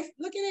wife,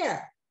 look at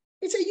there.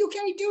 He said, you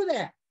can't do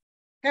that.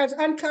 Has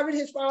uncovered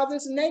his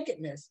father's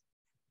nakedness.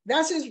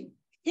 That's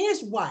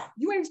his wife.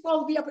 You ain't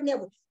supposed to be up in there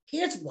with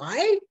his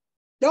wife.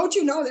 Don't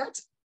you know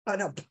that's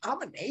an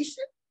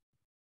abomination?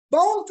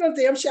 Both of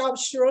them shall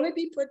surely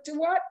be put to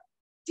what?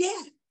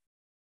 Death.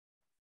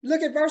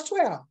 Look at verse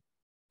 12.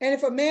 And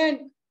if a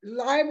man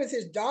lie with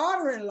his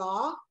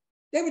daughter-in-law,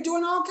 they were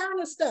doing all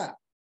kinds of stuff.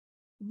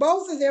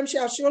 Both of them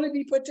shall surely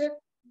be put to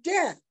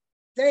death.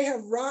 They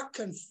have wrought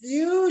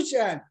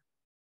confusion.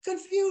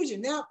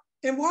 Confusion. Now,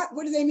 and what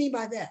do they mean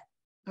by that?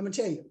 I'm going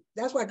to tell you.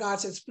 That's why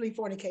God says flee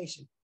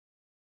fornication.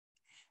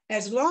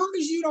 As long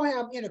as you don't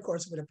have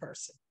intercourse with a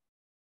person,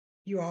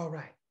 you're all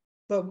right.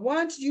 But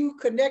once you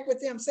connect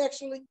with them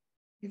sexually,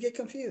 you get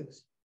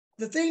confused.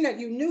 The thing that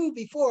you knew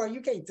before,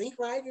 you can't think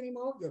right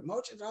anymore. Your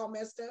emotions are all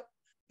messed up.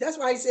 That's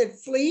why he said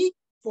flee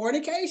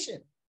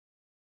fornication.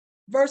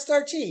 Verse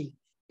 13,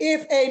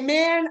 if a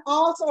man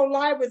also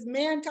lie with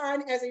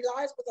mankind as he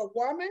lies with a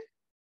woman,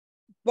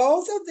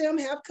 both of them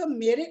have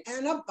committed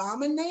an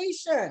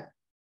abomination.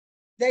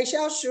 They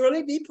shall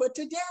surely be put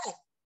to death.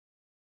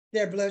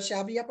 Their blood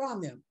shall be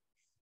upon them.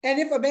 And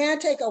if a man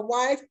take a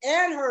wife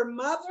and her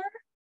mother,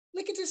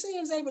 look at the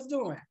sins they was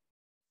doing.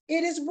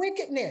 It is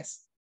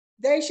wickedness.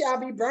 They shall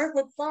be burnt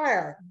with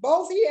fire.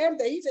 Both he and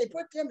they, he say,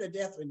 put them to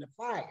death in the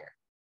fire,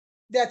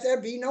 that there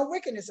be no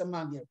wickedness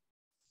among you.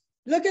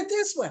 Look at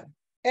this one.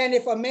 And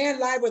if a man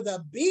lie with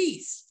a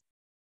beast,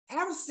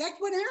 have sex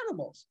with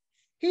animals,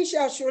 he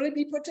shall surely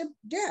be put to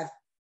death,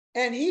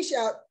 and he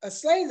shall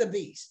slay the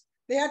beast.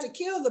 They have to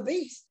kill the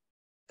beast,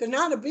 because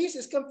now the beast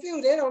is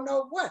confused. They don't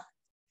know what.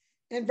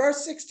 In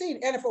verse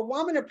 16, and if a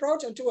woman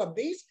approach unto a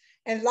beast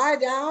and lie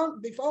down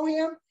before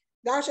him,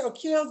 thou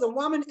shalt kill the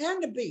woman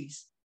and the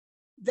beast.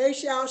 They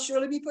shall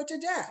surely be put to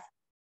death.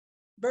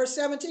 Verse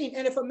 17,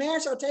 and if a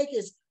man shall take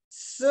his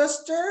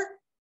sister,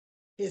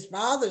 his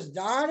father's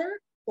daughter,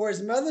 or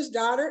his mother's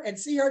daughter, and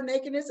see her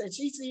nakedness, and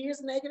she see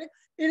his nakedness,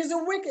 it is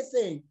a wicked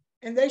thing,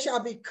 and they shall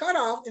be cut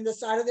off in the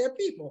sight of their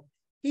people.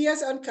 He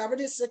has uncovered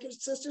his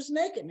sister's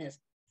nakedness.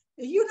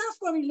 You're not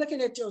supposed to be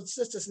looking at your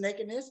sister's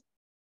nakedness.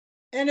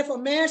 And if a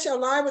man shall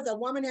lie with a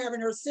woman having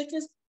her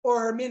sickness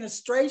or her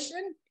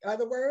menstruation, in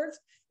other words,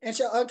 and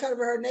shall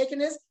uncover her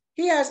nakedness,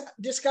 he has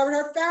discovered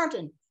her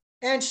fountain,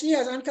 and she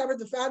has uncovered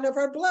the fountain of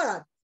her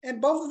blood,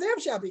 and both of them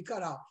shall be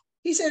cut off.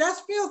 He said,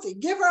 that's filthy.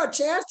 Give her a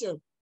chance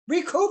to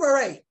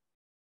recuperate.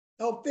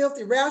 Oh,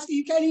 filthy rascal,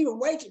 you can't even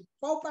wait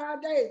 4 or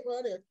 5 days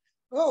for this.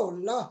 Oh,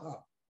 Lord.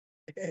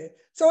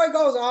 So it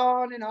goes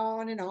on and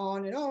on and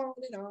on and on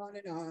and on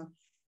and on.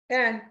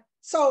 And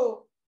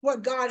so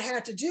what God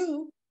had to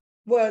do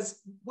was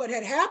what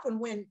had happened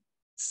when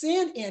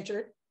sin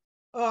entered,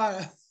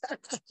 on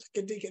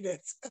and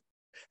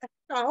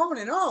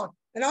on.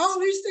 And all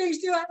these things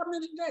still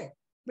happen today.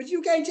 But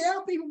you can't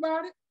tell people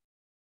about it.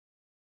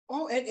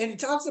 Oh, and it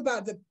talks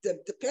about the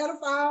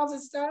pedophiles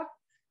and stuff,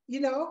 you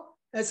know.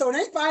 And so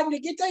they fighting to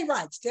get their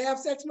rights to have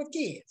sex with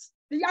kids.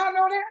 Do y'all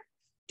know that?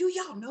 Do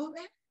y'all know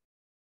that?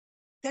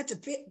 That the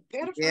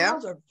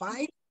pedophiles are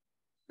fighting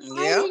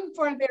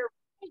for their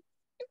right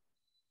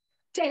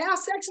to have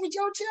sex with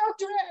your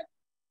children.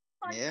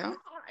 My God.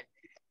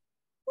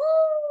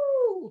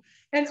 Woo!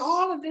 And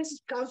all of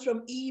this comes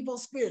from evil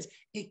spirits.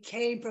 It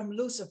came from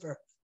Lucifer.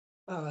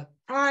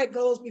 Pride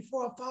goes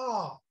before a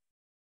fall.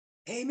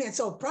 Amen.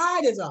 So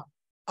pride is an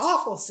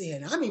awful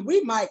sin. I mean,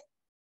 we might,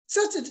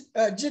 Sister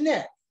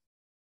Jeanette,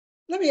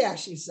 let me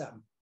ask you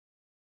something.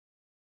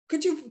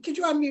 Could you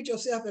unmute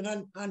yourself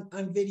and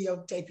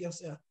unvideotape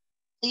yourself?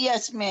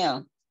 Yes,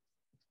 ma'am.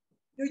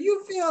 Do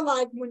you feel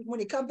like when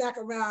it come back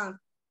around,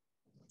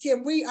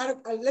 can we,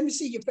 let me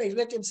see your face.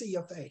 Let them see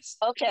your face.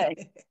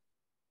 Okay.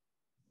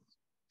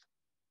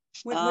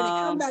 When it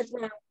come back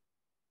around,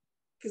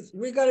 because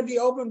we're going to be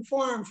open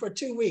forum for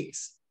 2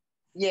 weeks.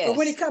 Yes. But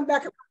when it come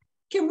back,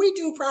 can we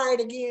do Pride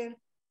again?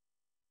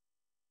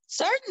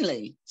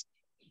 Certainly.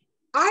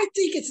 I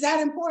think it's that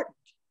important.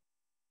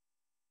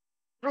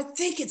 I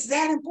think it's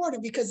that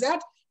important because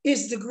that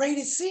is the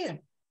greatest sin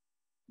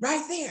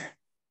right there.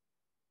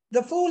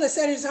 The fool has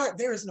said in his heart,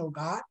 there is no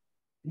God.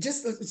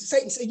 Just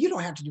Satan said, you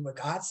don't have to do what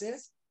God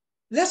says.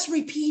 Let's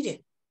repeat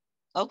it.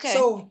 Okay.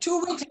 So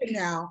 2 weeks from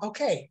now,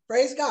 okay,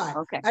 praise God.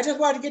 Okay. I just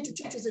wanted to get the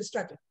teachers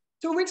instructed.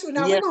 2 weeks from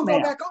now, Yes, we're going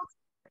to go back on.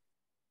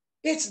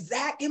 It's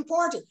that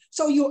important.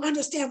 So you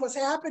understand what's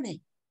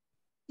happening.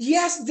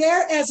 Yes,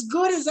 they're as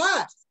good as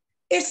us.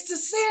 It's the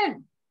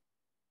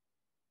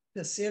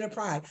sin of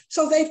pride.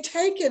 So they've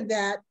taken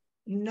that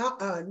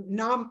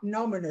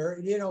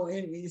nomener, you know,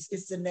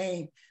 it's the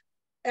name,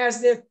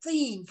 as their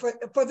theme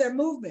for their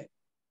movement.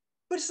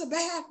 But it's a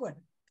bad one.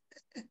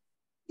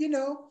 You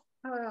know,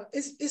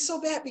 it's so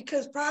bad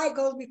because pride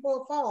goes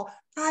before a fall.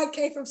 Pride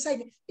came from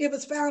Satan. It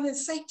was found in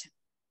Satan.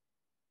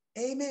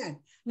 Amen.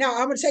 Now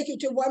I'm going to take you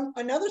to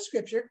another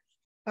scripture.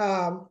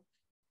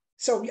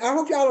 So I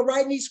hope y'all are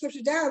writing these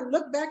scriptures down.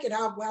 Look back at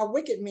how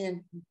wicked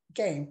men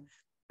came.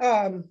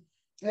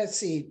 Let's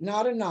see,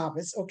 not a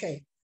novice.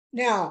 Okay.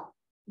 Now,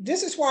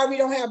 this is why we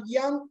don't have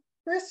young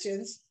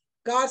Christians.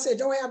 God said,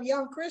 don't have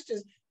young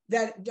Christians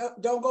that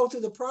don't go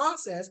through the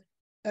process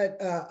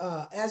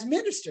as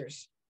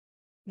ministers.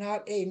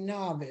 Not a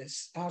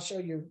novice. I'll show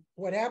you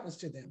what happens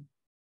to them.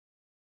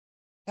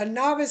 A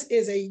novice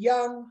is a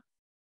young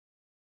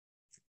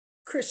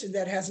Christian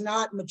that has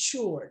not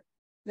matured.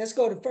 Let's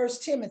go to 1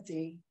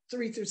 Timothy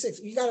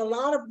 3-6. You got a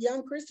lot of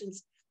young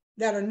Christians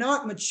that are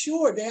not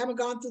matured. They haven't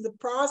gone through the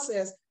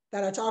process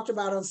that I talked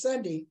about on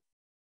Sunday.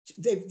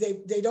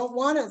 They don't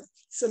want to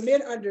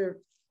submit under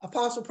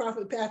apostle,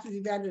 prophet, pastor,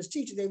 evangelist,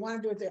 teacher. They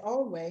want to do it their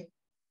own way.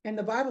 And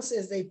the Bible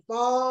says they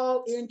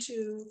fall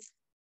into,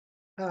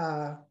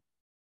 I'll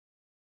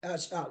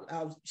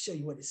show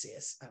you what it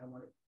says. I don't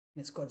want to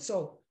misquote.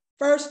 So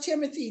 1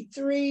 Timothy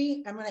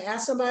 3, I'm going to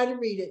ask somebody to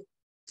read it.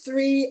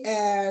 3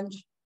 and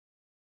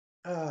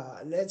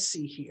let's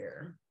see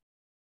here.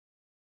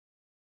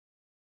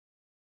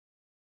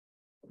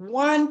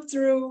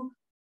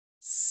 1-7.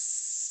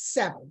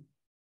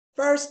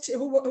 First,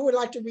 who would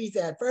like to read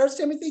that? 1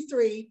 Timothy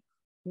 3,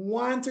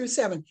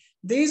 1-7.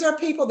 These are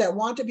people that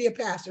want to be a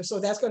pastor. So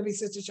that's going to be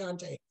Sister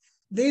Shantae.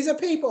 These are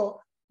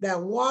people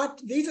that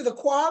want, these are the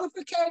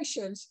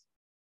qualifications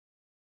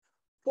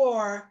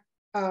for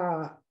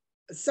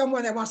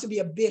someone that wants to be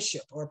a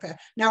bishop or a pastor.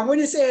 Now, when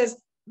it says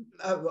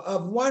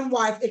of one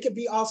wife, it could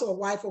be also a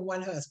wife of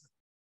one husband.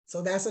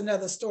 So that's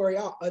another story,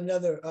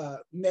 another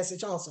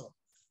message also.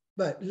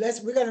 But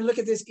we're going to look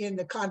at this in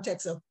the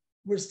context of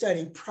we're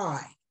studying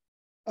pride.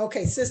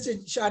 Okay, Sister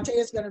Shantae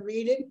is going to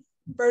read it.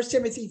 1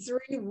 Timothy 3,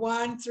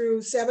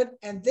 1-7.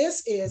 And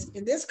this is,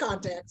 in this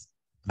context,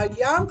 a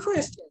young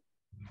Christian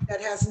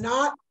that has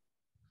not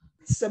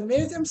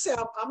submitted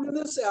themselves under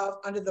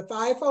the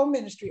fivefold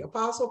ministry,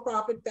 apostle,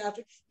 prophet,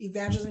 pastor,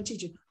 evangelist, and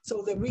teacher,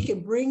 so that we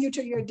can bring you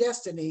to your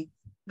destiny.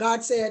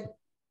 God said,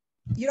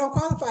 you don't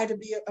qualify to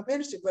be a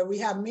minister, but we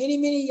have many,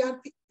 many young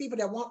people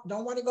that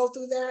don't want to go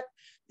through that.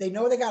 They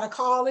know they got a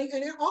calling,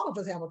 and all of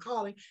us have a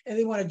calling, and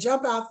they want to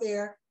jump out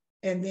there,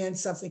 and then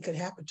something could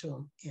happen to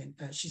them.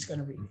 And she's going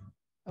to read it.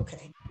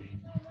 Okay.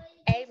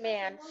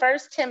 Amen. 1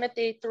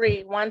 Timothy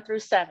 3,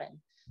 1-7.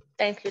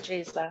 Thank you,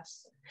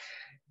 Jesus.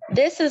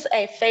 This is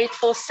a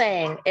faithful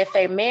saying. If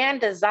a man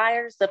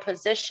desires the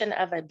position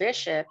of a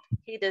bishop,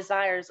 he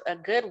desires a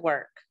good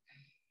work.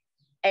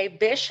 A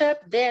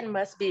bishop then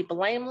must be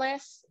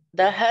blameless,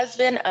 the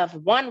husband of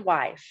one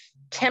wife,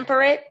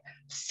 temperate,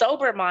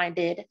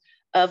 sober-minded,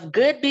 of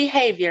good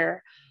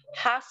behavior,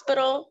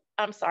 hospitable,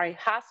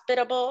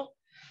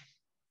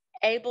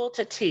 able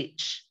to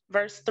teach.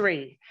 Verse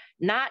 3,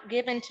 not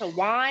given to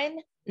wine,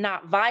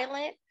 not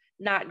violent,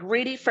 not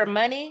greedy for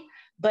money,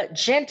 but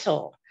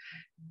gentle,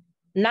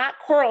 not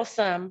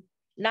quarrelsome,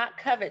 not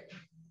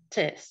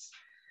covetous.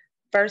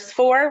 Verse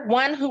 4,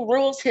 one who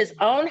rules his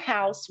own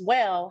house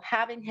well,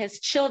 having his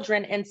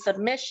children in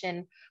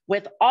submission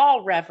with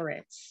all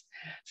reverence.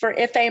 For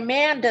if a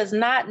man does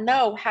not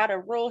know how to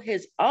rule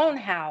his own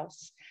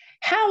house,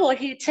 how will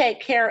he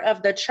take care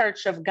of the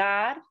church of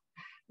God?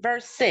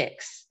 Verse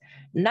 6,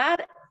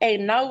 not a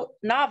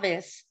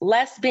novice,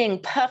 lest being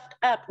puffed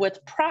up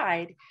with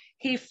pride,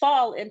 he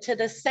fall into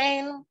the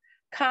same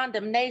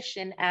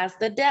condemnation as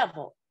the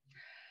devil.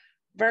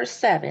 Verse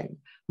 7,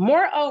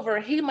 moreover,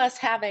 he must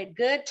have a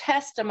good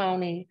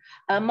testimony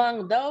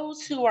among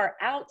those who are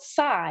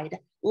outside,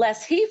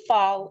 lest he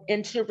fall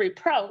into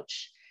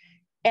reproach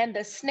and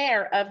the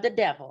snare of the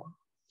devil.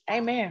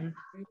 Amen.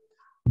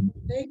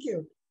 Thank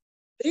you.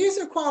 These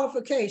are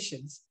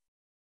qualifications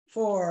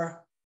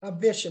for a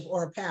bishop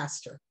or a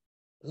pastor.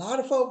 A lot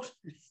of folks,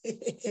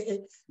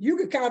 you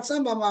could count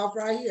some of them off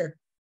right here.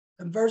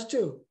 In verse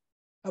 2,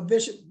 a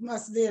bishop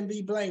must then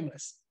be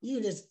blameless.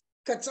 You just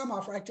cut some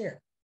off right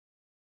there.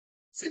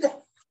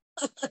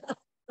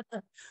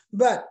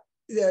 But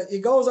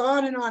it goes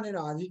on and on and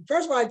on.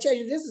 First of all, I tell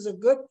you, this is a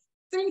good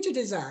thing to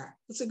desire.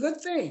 It's a good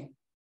thing,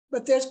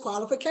 but there's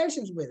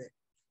qualifications with it.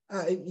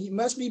 You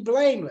must be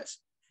blameless.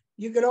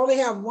 You can only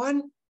have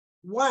one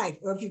wife,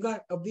 or if you're going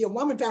to be a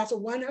woman pastor,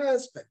 one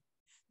husband.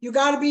 You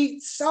got to be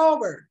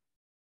sober.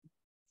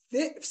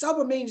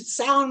 Sober means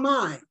sound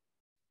mind.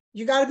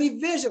 You got to be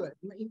vigilant.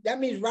 That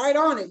means right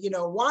on it,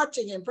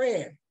 watching and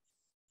praying.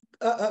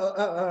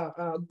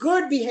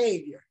 Good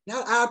behavior,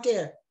 not out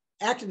there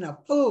acting a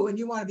fool and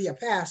you want to be a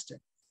pastor.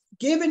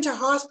 Given to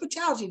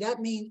hospitality, that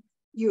means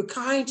you're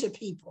kind to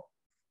people.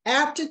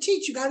 Apt to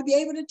teach, you got to be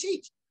able to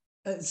teach.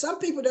 Some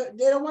people, they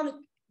don't want to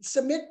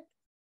submit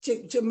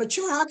to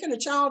mature. How can a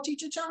child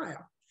teach a child?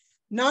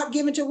 Not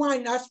given to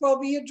wine, not supposed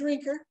to be a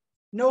drinker.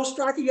 No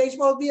striker, you ain't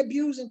supposed to be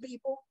abusing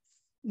people.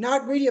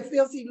 Not greedy or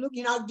filthy,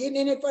 you're not getting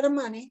in it for the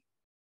money,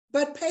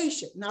 but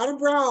patient, not a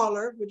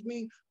brawler, which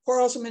means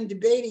quarrelsome and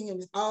debating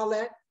and all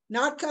that.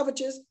 Not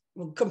covetous,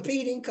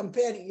 competing.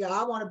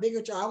 I want a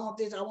bigger child, I want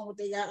this, I want what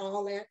they got,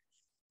 all that.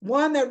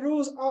 One that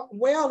rules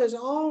well his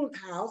own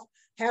house,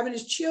 having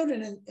his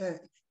children and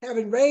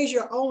having raised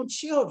your own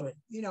children.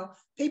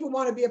 People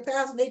want to be a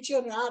pastor, their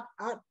children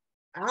are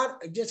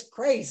just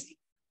crazy.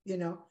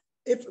 So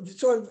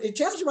it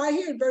tells you right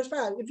here in verse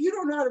 5, if you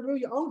don't know how to rule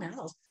your own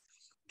house,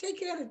 take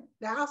care of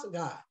the house of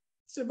God.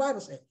 That's what the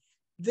Bible says.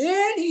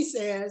 Then he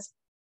says,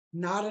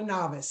 not a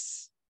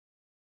novice.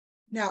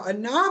 Now, a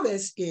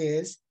novice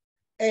is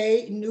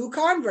a new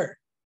convert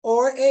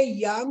or a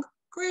young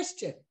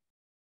Christian.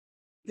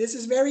 This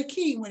is very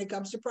key when it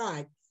comes to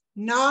pride.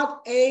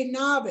 Not a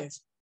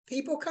novice.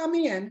 People come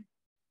in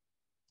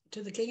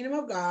to the kingdom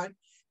of God.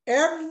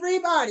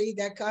 Everybody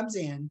that comes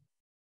in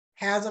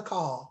has a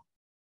call.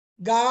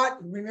 God,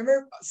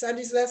 remember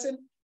Sunday's lesson?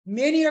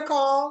 Many are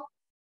called,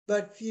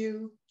 but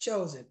few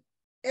chosen.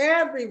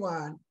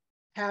 Everyone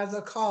has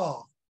a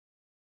call.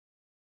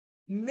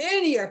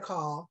 Many are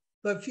called,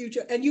 but few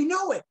chosen. And you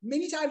know it.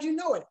 Many times you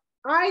know it.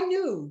 I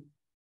knew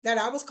that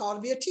I was called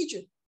to be a teacher.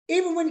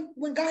 Even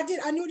when God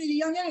did, I knew it at a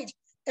young age.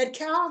 At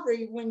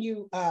Calvary, when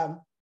you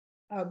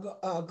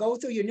go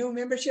through your new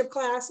membership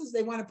classes,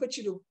 they want to put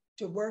you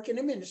to work in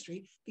the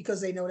ministry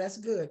because they know that's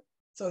good,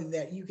 so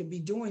that you can be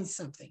doing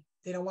something.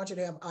 They don't want you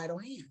to have idle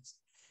hands.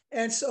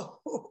 And so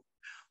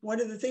one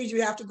of the things,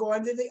 you have to go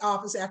into the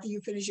office after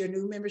you finish your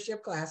new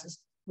membership classes,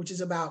 which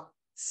is about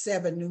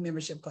 7 new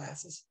membership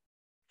classes.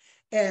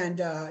 And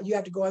you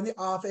have to go in the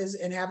office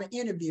and have an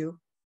interview.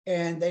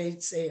 And they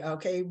say,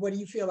 okay, what do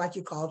you feel like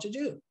you're called to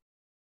do?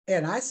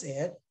 And I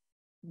said,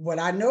 what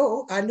I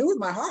knew in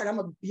my heart, I'm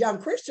a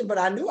young Christian, but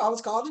I knew I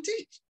was called to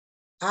teach.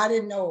 I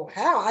didn't know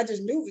how. I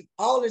just knew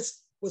all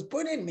this was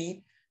put in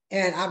me.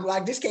 And I'm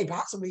like, this can't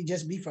possibly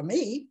just be for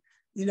me,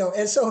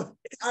 And so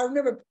I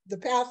remember the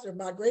pastor,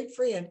 my great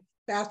friend,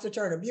 Pastor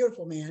Turner,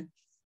 beautiful man,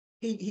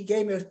 he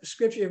gave me a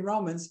scripture in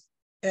Romans,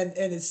 and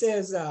it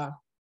says,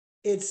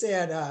 it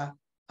said,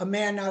 a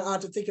man not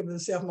ought to think of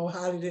himself more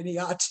highly than he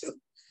ought to.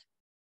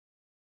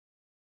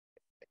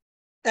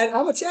 And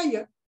I'm gonna tell you,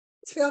 I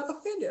felt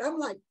offended. I'm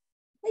like,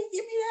 why you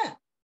give me that?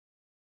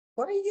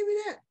 Why do you give me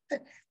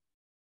that?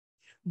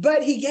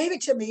 But he gave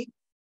it to me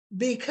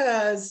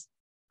because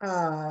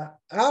I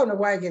don't know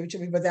why he gave it to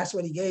me, but that's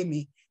what he gave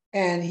me.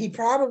 And he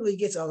probably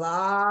gets a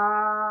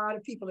lot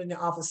of people in the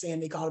office saying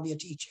they call to be a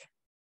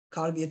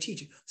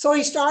teacher, So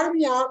he started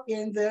me out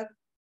in the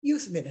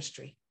youth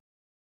ministry.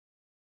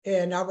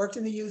 And I worked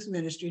in the youth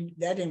ministry.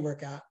 That didn't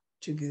work out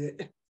too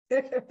good.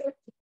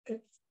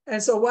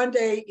 And so one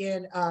day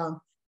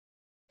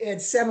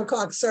at 7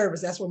 o'clock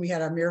service, that's when we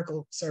had our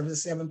miracle service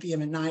at 7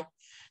 p.m. at night.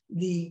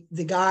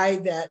 The guy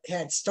that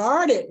had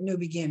started New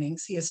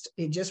Beginnings, he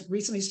just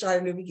recently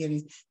started New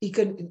Beginnings. He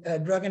couldn't,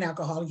 drug and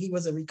alcoholic. He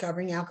was a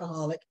recovering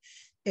alcoholic,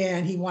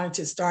 and he wanted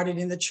to start it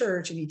in the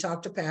church. And he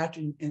talked to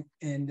Pastor,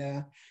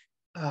 and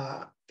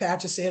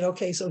Pastor said,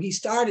 okay, so he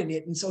started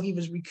it. And so he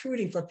was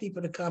recruiting for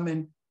people to come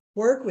and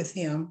work with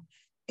him.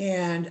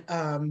 And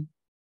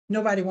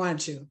nobody wanted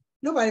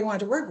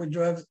to work with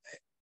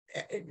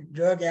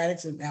drug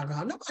addicts and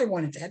alcohol. Nobody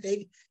wanted that.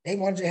 They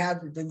wanted to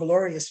have the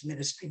glorious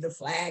ministry, the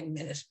flag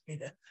ministry,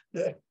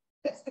 the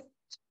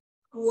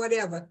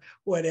whatever.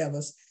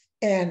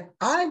 And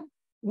I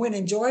went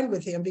and joined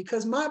with him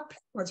because my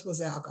parents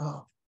was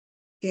alcoholic.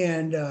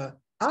 And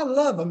I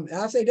love them.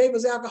 I say they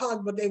was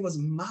alcoholic, but they was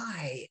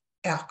my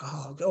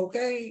alcoholic,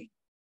 okay?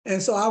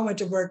 And so I went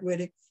to work with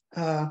him.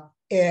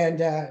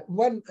 And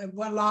one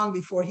long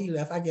before he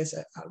left, I guess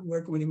I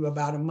worked with him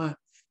about a month,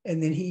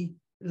 and then he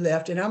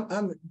left. And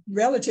I'm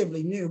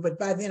relatively new, but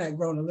by then I'd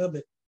grown a little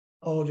bit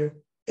older.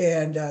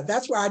 And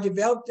that's where I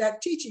developed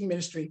that teaching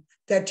ministry,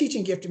 that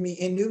teaching gift in me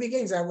in New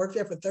Beginnings. I worked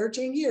there for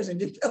 13 years and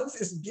developed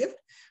this gift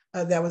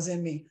that was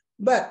in me.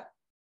 But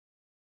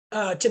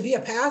to be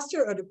a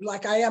pastor, or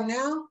like I am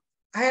now,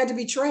 I had to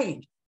be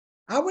trained.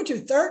 I went to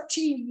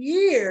 13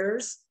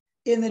 years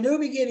in the New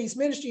Beginnings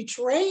ministry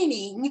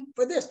training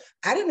for this.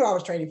 I didn't know I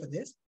was training for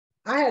this.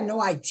 I had no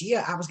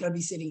idea I was going to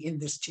be sitting in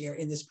this chair,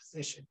 in this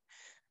position.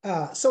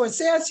 So it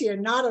says here,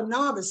 not a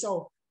novice.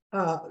 So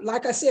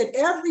like I said,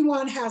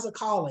 everyone has a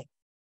calling,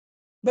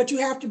 but you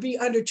have to be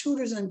under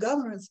tutors and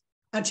governors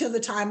until the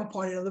time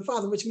appointed of the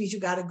Father, which means you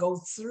got to go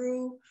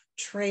through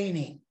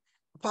training.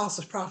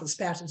 Apostles, prophets,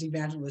 pastors,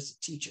 evangelists,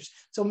 teachers.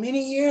 So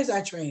many years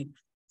I trained,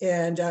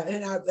 and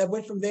I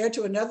went from there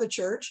to another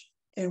church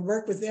and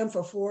worked with them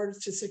for 4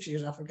 to 6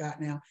 years. I forgot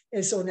now.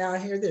 And so now I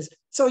hear this.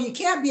 So you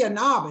can't be a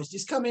novice.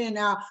 Just come in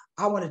now.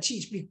 I want to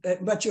teach,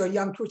 but you're a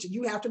young Christian.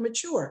 You have to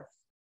mature.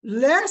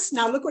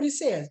 Now look what it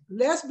says.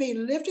 Lest be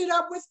lifted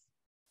up with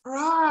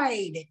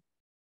pride,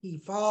 he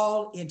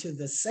fall into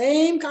the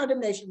same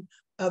condemnation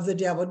of the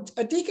devil.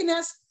 A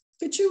deaconess,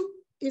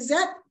 does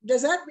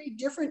that read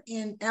different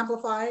in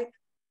Amplified?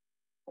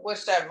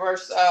 What's that,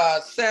 verse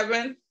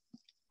 7?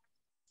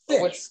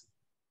 6.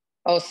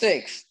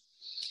 6.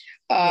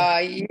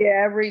 Yeah,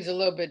 it reads a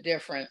little bit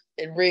different.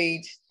 It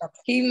reads,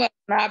 he must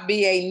not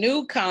be a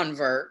new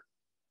convert,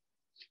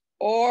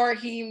 or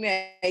he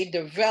may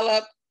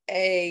develop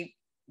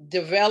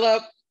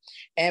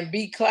and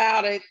be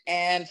clouded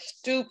and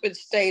stupid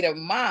state of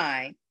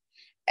mind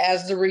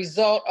as the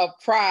result of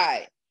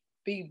pride,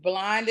 be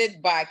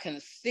blinded by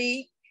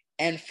conceit,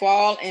 and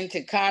fall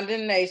into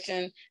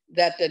condemnation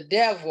that the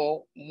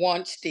devil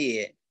once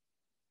did.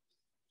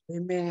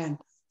 Amen.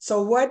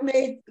 So what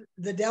made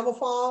the devil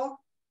fall?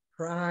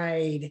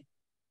 Pride.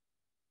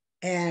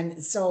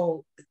 And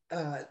so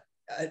a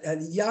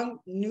young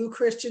new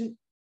Christian,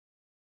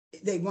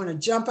 they want to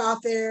jump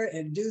out there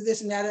and do this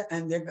and that,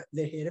 and they're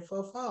headed for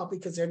a fall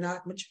because they're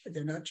not mature,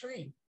 they're not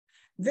trained.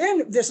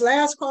 Then this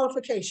last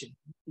qualification,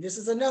 this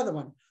is another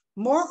one.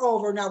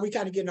 Moreover, now we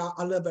kind of get a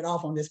little bit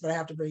off on this, but I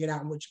have to bring it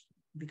out,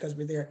 because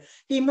we're there.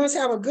 He must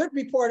have a good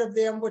report of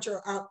them which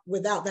are out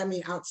without, that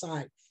means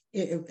outside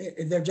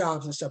in their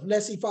jobs and stuff,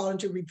 lest he fall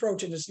into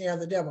reproach and the snare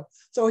of the devil.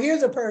 So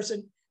here's a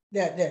person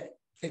that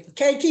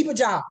can't keep a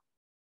job,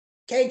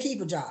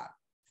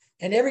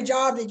 and every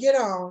job they get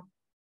on,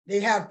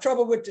 they have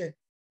trouble with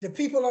the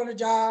people on the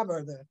job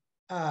or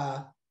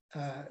the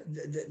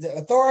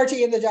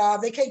authority in the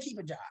job. They can't keep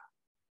a job.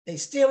 They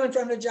stealing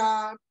from the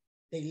job.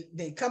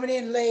 They coming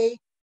in late.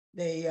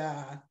 They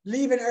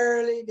leaving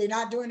early. They're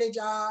not doing their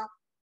job.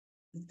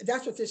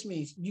 That's what this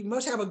means. You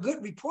must have a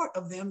good report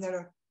of them that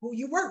are who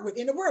you work with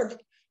in the word.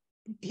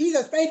 He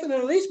that's faithful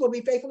in the least will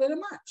be faithful in the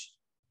much.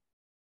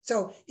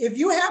 So if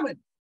you haven't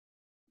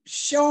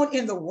shown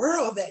in the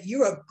world that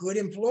you're a good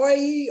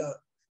employee, or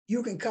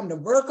you can come to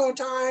work on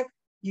time,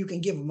 you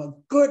can give them a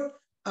good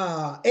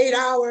 8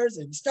 hours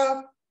and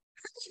stuff,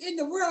 in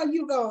the world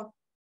you gonna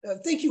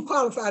think you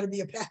qualify to be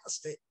a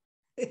pastor.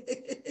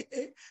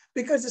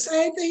 Because the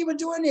same thing you were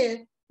doing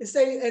then,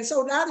 and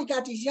so now they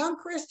got these young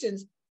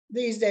Christians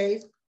these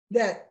days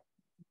that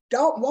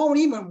won't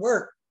even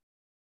work.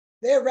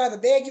 They'd rather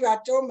beg you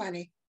out your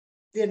money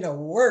than to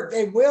work.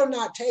 They will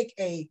not take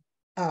a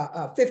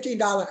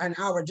 $15 an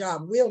hour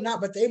job,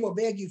 but they will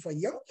beg you for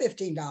your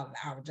 $15 an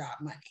hour job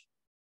money.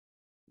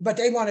 But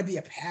they want to be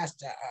a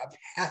pastor,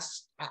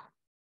 That's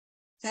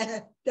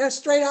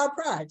straight out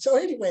pride. So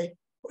anyway,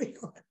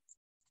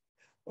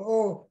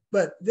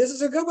 but this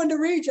is a good one to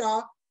read,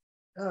 y'all.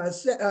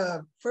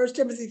 1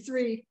 Timothy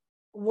 3,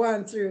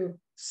 1 through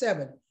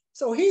 7.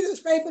 So he that's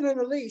faithful in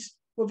the least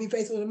will be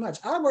faithful in much.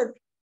 I worked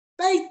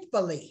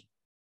faithfully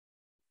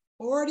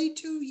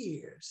 42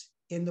 years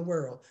in the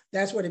world.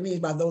 That's what it means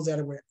by those that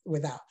are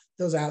without,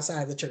 those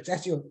outside the church.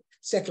 That's your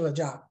secular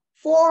job.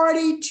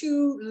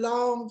 42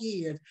 long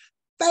years.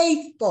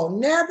 Faithful,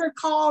 never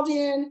called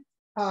in,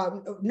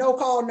 no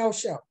call, no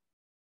show.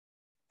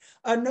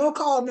 A no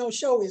call, no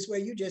show is where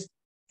you just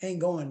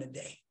ain't going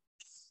today.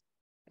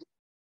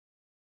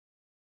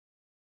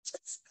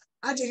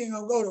 I just ain't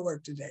gonna go to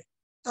work today.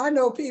 I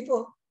know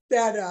people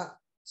that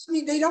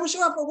they don't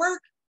show up for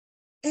work,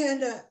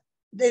 and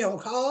they don't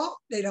call,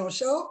 they don't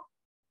show.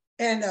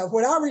 And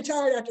when I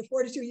retired after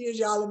 42 years,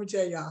 y'all, let me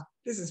tell y'all,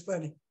 this is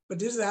funny, but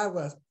this is how it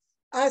was.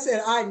 I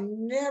said, I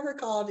never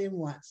called in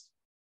once.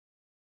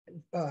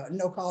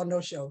 No call,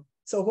 no show.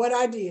 So what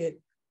I did,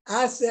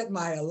 I set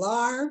my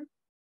alarm,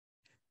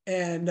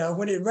 and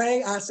when it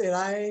rang, I said,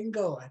 I ain't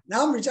going.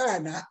 Now I'm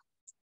retired now.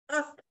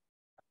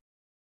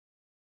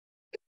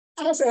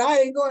 I said, I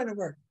ain't going to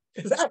work,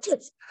 because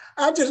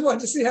I just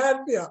wanted to see how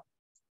it felt.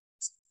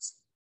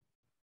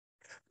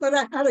 But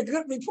I had a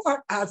good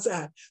report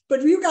outside.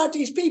 But you got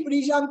these people,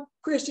 these young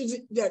Christians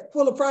that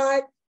full of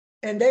pride,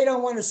 and they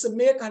don't want to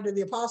submit under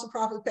the apostle,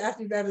 prophet,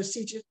 pastor, evangelist,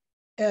 teachers.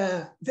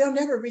 They'll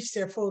never reach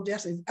their full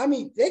destiny. I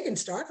mean, they can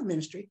start a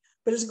ministry,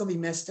 but it's going to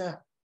be messed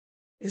up.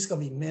 It's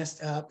going to be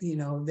messed up. You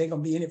know, they're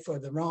going to be in it for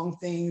the wrong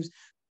things.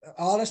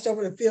 All that stuff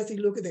with the filthy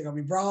lucre, they're going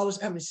to be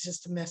brawlers. I mean, it's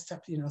just messed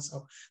up, you know.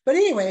 So, but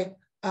anyway,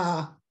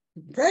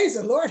 praise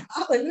the Lord.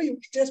 Hallelujah. We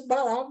just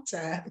about out of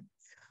time.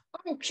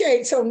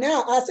 Okay, so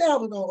now I said I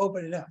was going to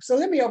open it up. So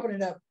let me open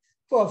it up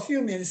for a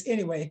few minutes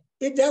anyway.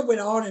 That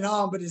went on and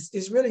on, but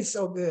it's really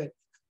so good.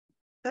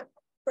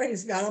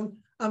 Praise God.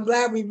 I'm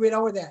glad we went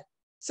over that.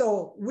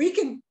 So we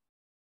can,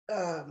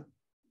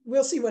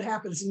 we'll see what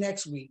happens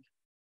next week.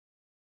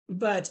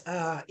 But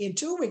in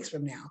 2 weeks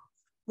from now,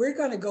 we're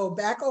going to go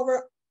back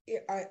over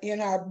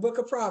in our book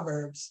of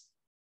Proverbs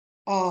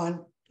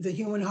on the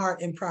human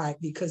heart and pride,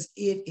 because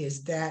it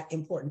is that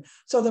important.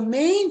 So the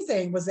main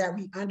thing was that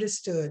we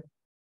understood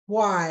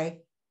why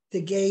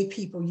the gay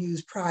people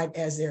use pride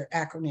as their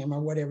acronym or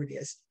whatever it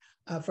is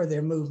for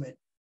their movement,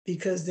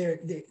 because they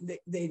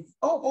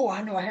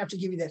I know, I have to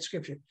give you that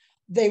scripture.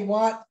 They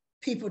want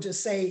people to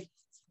say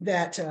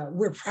that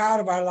we're proud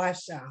of our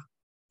lifestyle,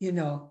 you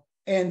know,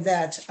 and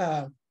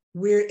that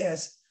we're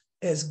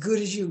as good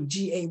as you,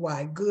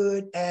 G-A-Y,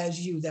 good as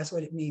you. That's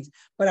what it means.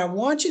 But I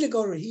want you to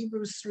go to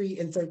Hebrews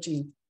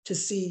 3:13 to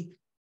see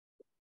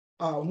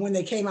when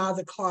they came out of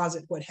the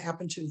closet, what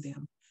happened to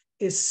them.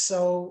 It's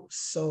so,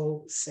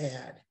 so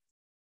sad.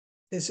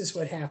 This is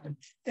what happened.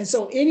 And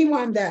so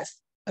anyone that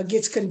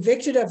gets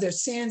convicted of their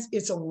sins,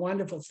 it's a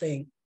wonderful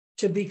thing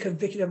to be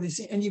convicted of these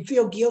sins. And you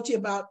feel guilty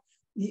about,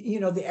 you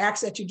know, the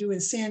acts that you do in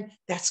sin,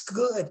 that's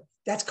good.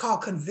 That's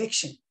called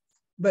conviction.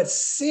 But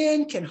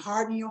sin can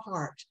harden your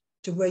heart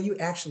to where you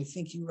actually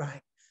think you're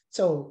right.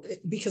 So,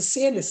 because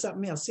sin is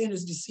something else. Sin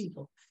is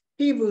deceitful.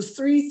 Hebrews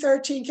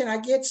 3:13. Can I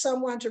get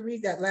someone to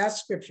read that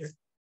last scripture?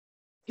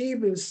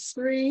 Hebrews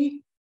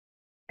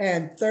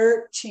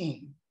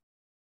 3:13.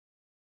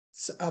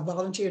 So a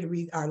volunteer to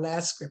read our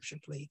last scripture,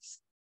 please.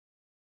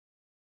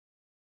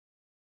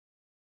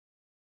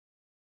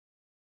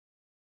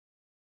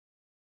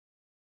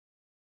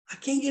 I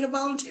can't get a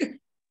volunteer.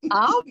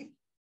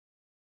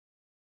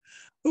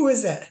 Who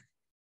is that?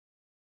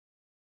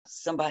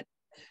 Somebody.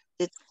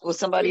 Was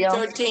somebody else?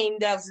 13,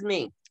 that's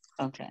me.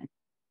 Okay.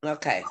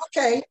 Okay.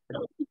 Okay.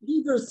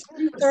 Hebrews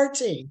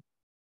 3:13.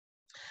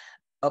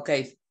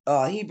 Okay.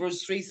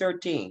 Hebrews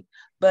 3:13.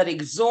 But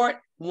exhort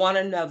one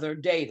another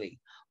daily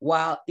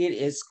while it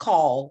is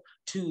called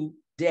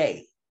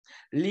today,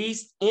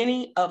 lest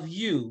any of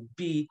you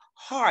be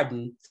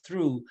hardened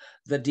through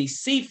the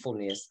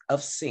deceitfulness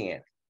of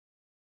sin.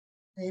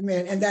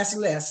 Amen. And that's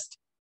lest.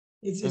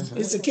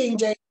 It's a King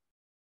James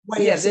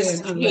way Yeah, of this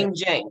saying is King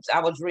James. I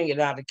was reading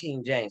out of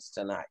King James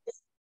tonight.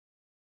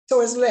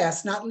 So it's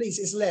less, not least,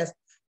 it's less.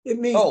 It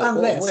means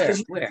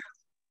unless. Where?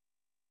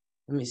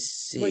 Let me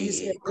see. Well, you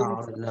said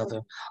called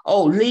another.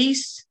 Oh,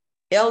 least,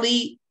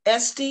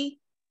 L-E-S-T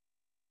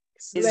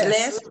is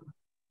less.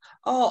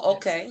 Oh,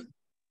 okay.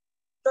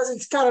 Because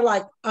it's kind of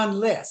like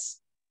unless.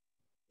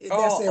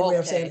 That's their way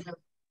of saying it.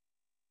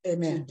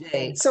 Amen.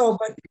 Today. So,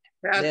 but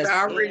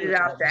I'll read it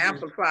out the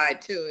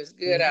Amplified too. It's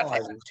good out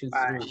the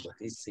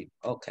Amplified.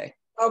 Okay.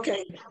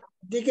 Okay.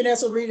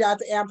 Deaconess will read it out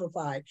the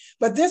Amplified.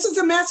 But this is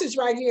the message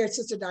right here,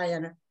 Sister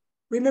Diana.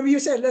 Remember you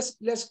said,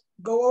 let's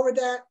go over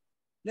that.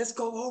 Let's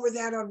go over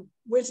that on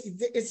which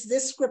it's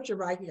this scripture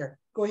right here.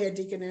 Go ahead,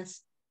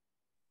 Deaconess.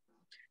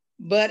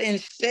 But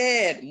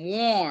instead,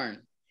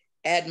 warn,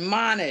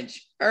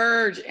 admonish,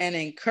 urge, and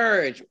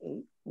encourage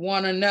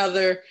one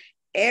another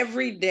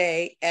every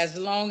day, as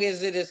long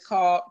as it is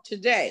called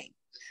today,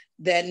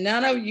 that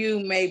none of you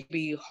may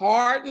be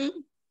hardened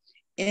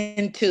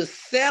into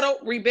settled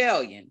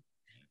rebellion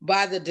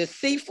by the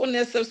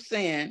deceitfulness of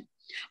sin,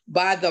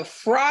 by the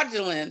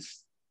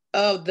fraudulence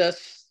of the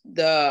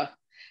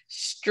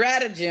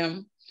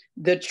stratagem,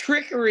 the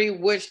trickery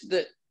which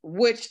the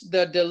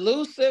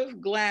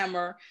delusive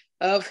glamour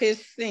of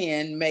his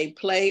sin may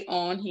play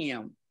on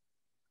him.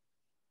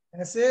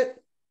 That's it.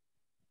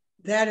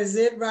 That is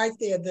it right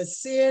there. The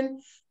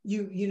sin,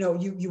 you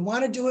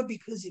want to do it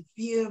because it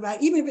feels right.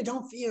 Even if it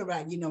don't feel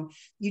right,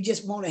 you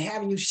just want to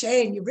have it.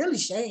 You're really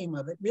shame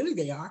of it. Really,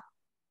 they are.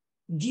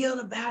 Guilt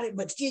about it,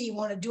 but still you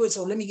want to do it.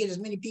 So let me get as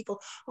many people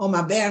on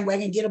my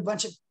bandwagon, get a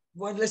bunch of,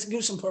 well, let's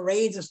do some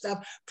parades and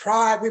stuff.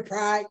 Pride with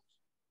pride.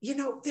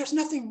 There's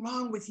nothing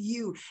wrong with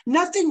you.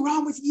 Nothing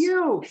wrong with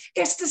you.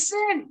 It's the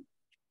sin.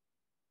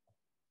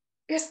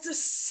 It's the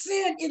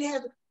sin.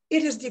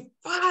 It has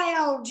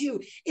defiled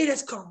you. It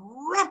is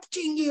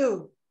corrupting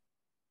you.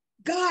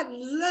 God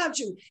loves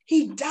you.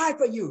 He died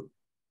for you.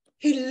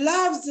 He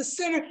loves the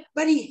sinner,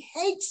 but he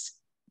hates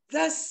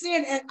the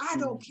sin. And I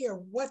don't care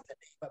what the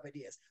name of it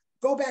is.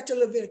 Go back to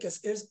Leviticus.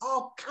 There's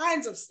all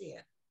kinds of sin.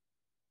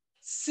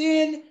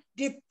 Sin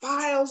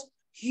defiles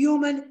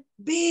human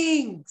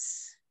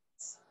beings.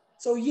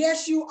 So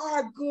yes, you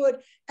are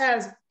good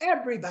as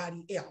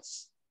everybody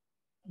else,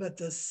 but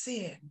the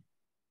sin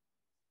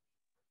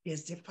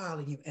is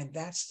defiling you, and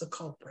that's the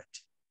culprit.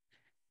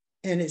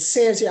 And it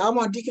says here, I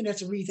want Deaconess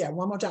to read that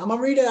one more time. I'm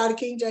gonna read it out of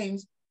King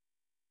James,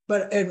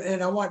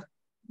 and I want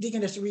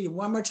Deaconess to read it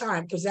one more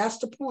time, because that's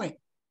the point.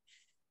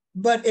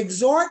 But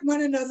exhort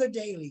one another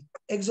daily.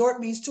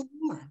 Exhort means to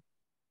warn.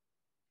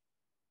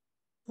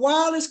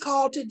 While it's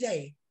called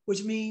today,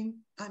 which means,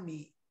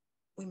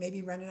 we may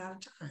be running out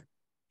of time.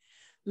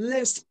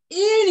 Lest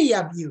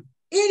anybody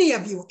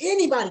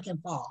can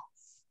fall,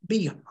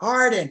 be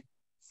hardened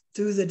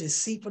through the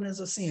deceitfulness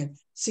of sin.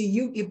 See,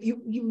 you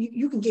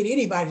can get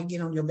anybody to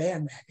get on your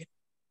bandwagon.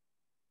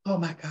 Oh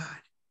my God.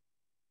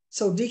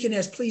 So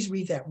Deaconess, please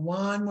read that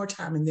one more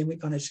time, and then we're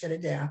going to shut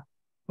it down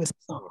with a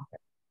song.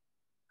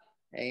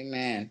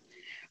 Amen.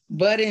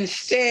 But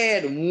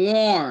instead,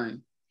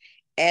 warn,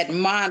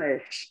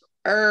 admonish,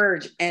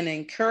 urge, and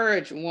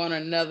encourage one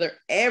another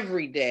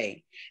every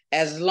day,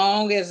 as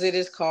long as it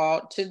is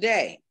called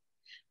today,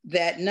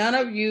 that none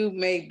of you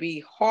may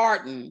be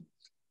hardened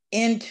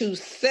into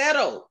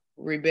settled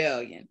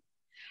rebellion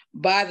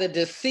by the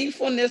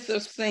deceitfulness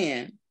of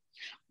sin,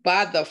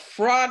 by the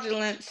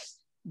fraudulence,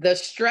 the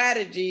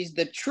strategies,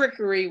 the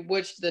trickery,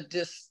 which the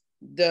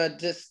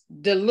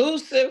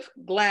delusive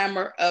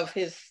glamour of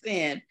his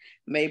sin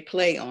may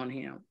play on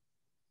him.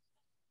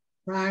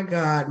 My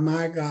God,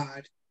 my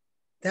God.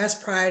 That's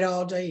pride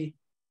all day.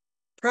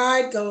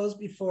 Pride goes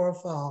before a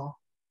fall.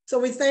 So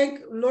we thank,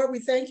 Lord, we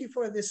thank you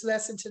for this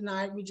lesson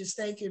tonight. We just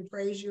thank you and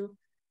praise you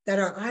that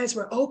our eyes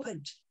were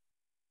opened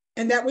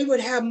and that we would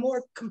have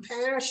more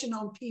compassion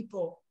on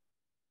people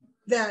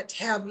that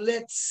have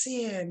let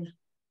sin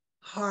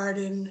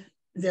harden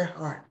their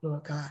heart,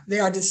 Lord God. They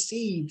are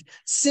deceived.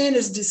 Sin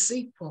is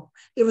deceitful.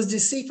 It was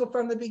deceitful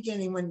from the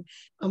beginning when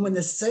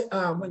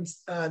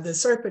the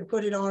serpent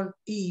put it on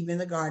Eve in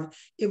the garden.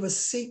 It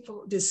was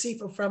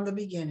deceitful from the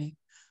beginning.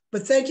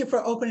 But thank you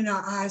for opening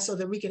our eyes so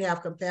that we could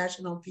have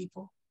compassion on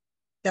people,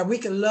 that we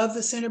can love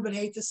the sinner but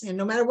hate the sin,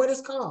 no matter what it's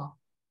called.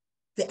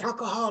 The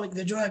alcoholic,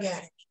 the drug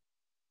addict.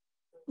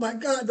 My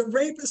God, the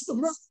rapist, the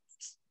murderers,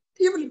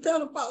 even the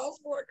pedophiles,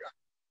 Lord God.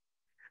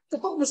 The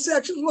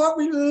homosexuals, Lord,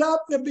 we love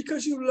them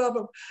because you love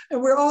them.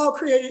 And we're all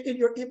created in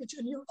your image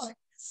and your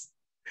likeness.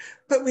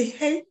 But we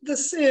hate the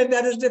sin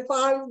that is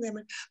defiling them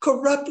and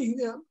corrupting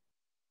them.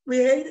 We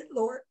hate it,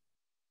 Lord.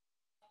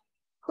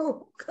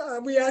 Oh,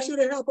 God, we ask you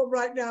to help them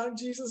right now in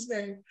Jesus'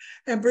 name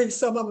and bring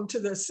some of them to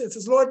their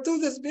senses. Lord, through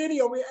this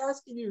video, we're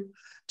asking you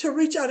to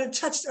reach out and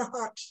touch their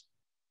hearts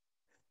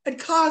and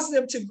cause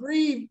them to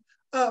grieve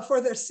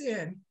for their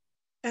sin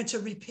and to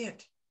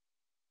repent.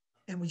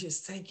 And we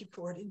just thank you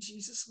for it in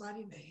Jesus'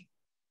 mighty name.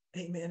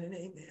 Amen and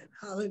amen.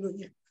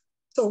 Hallelujah.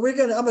 So I'm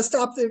going to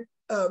stop the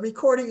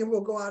recording and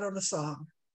we'll go out on a song.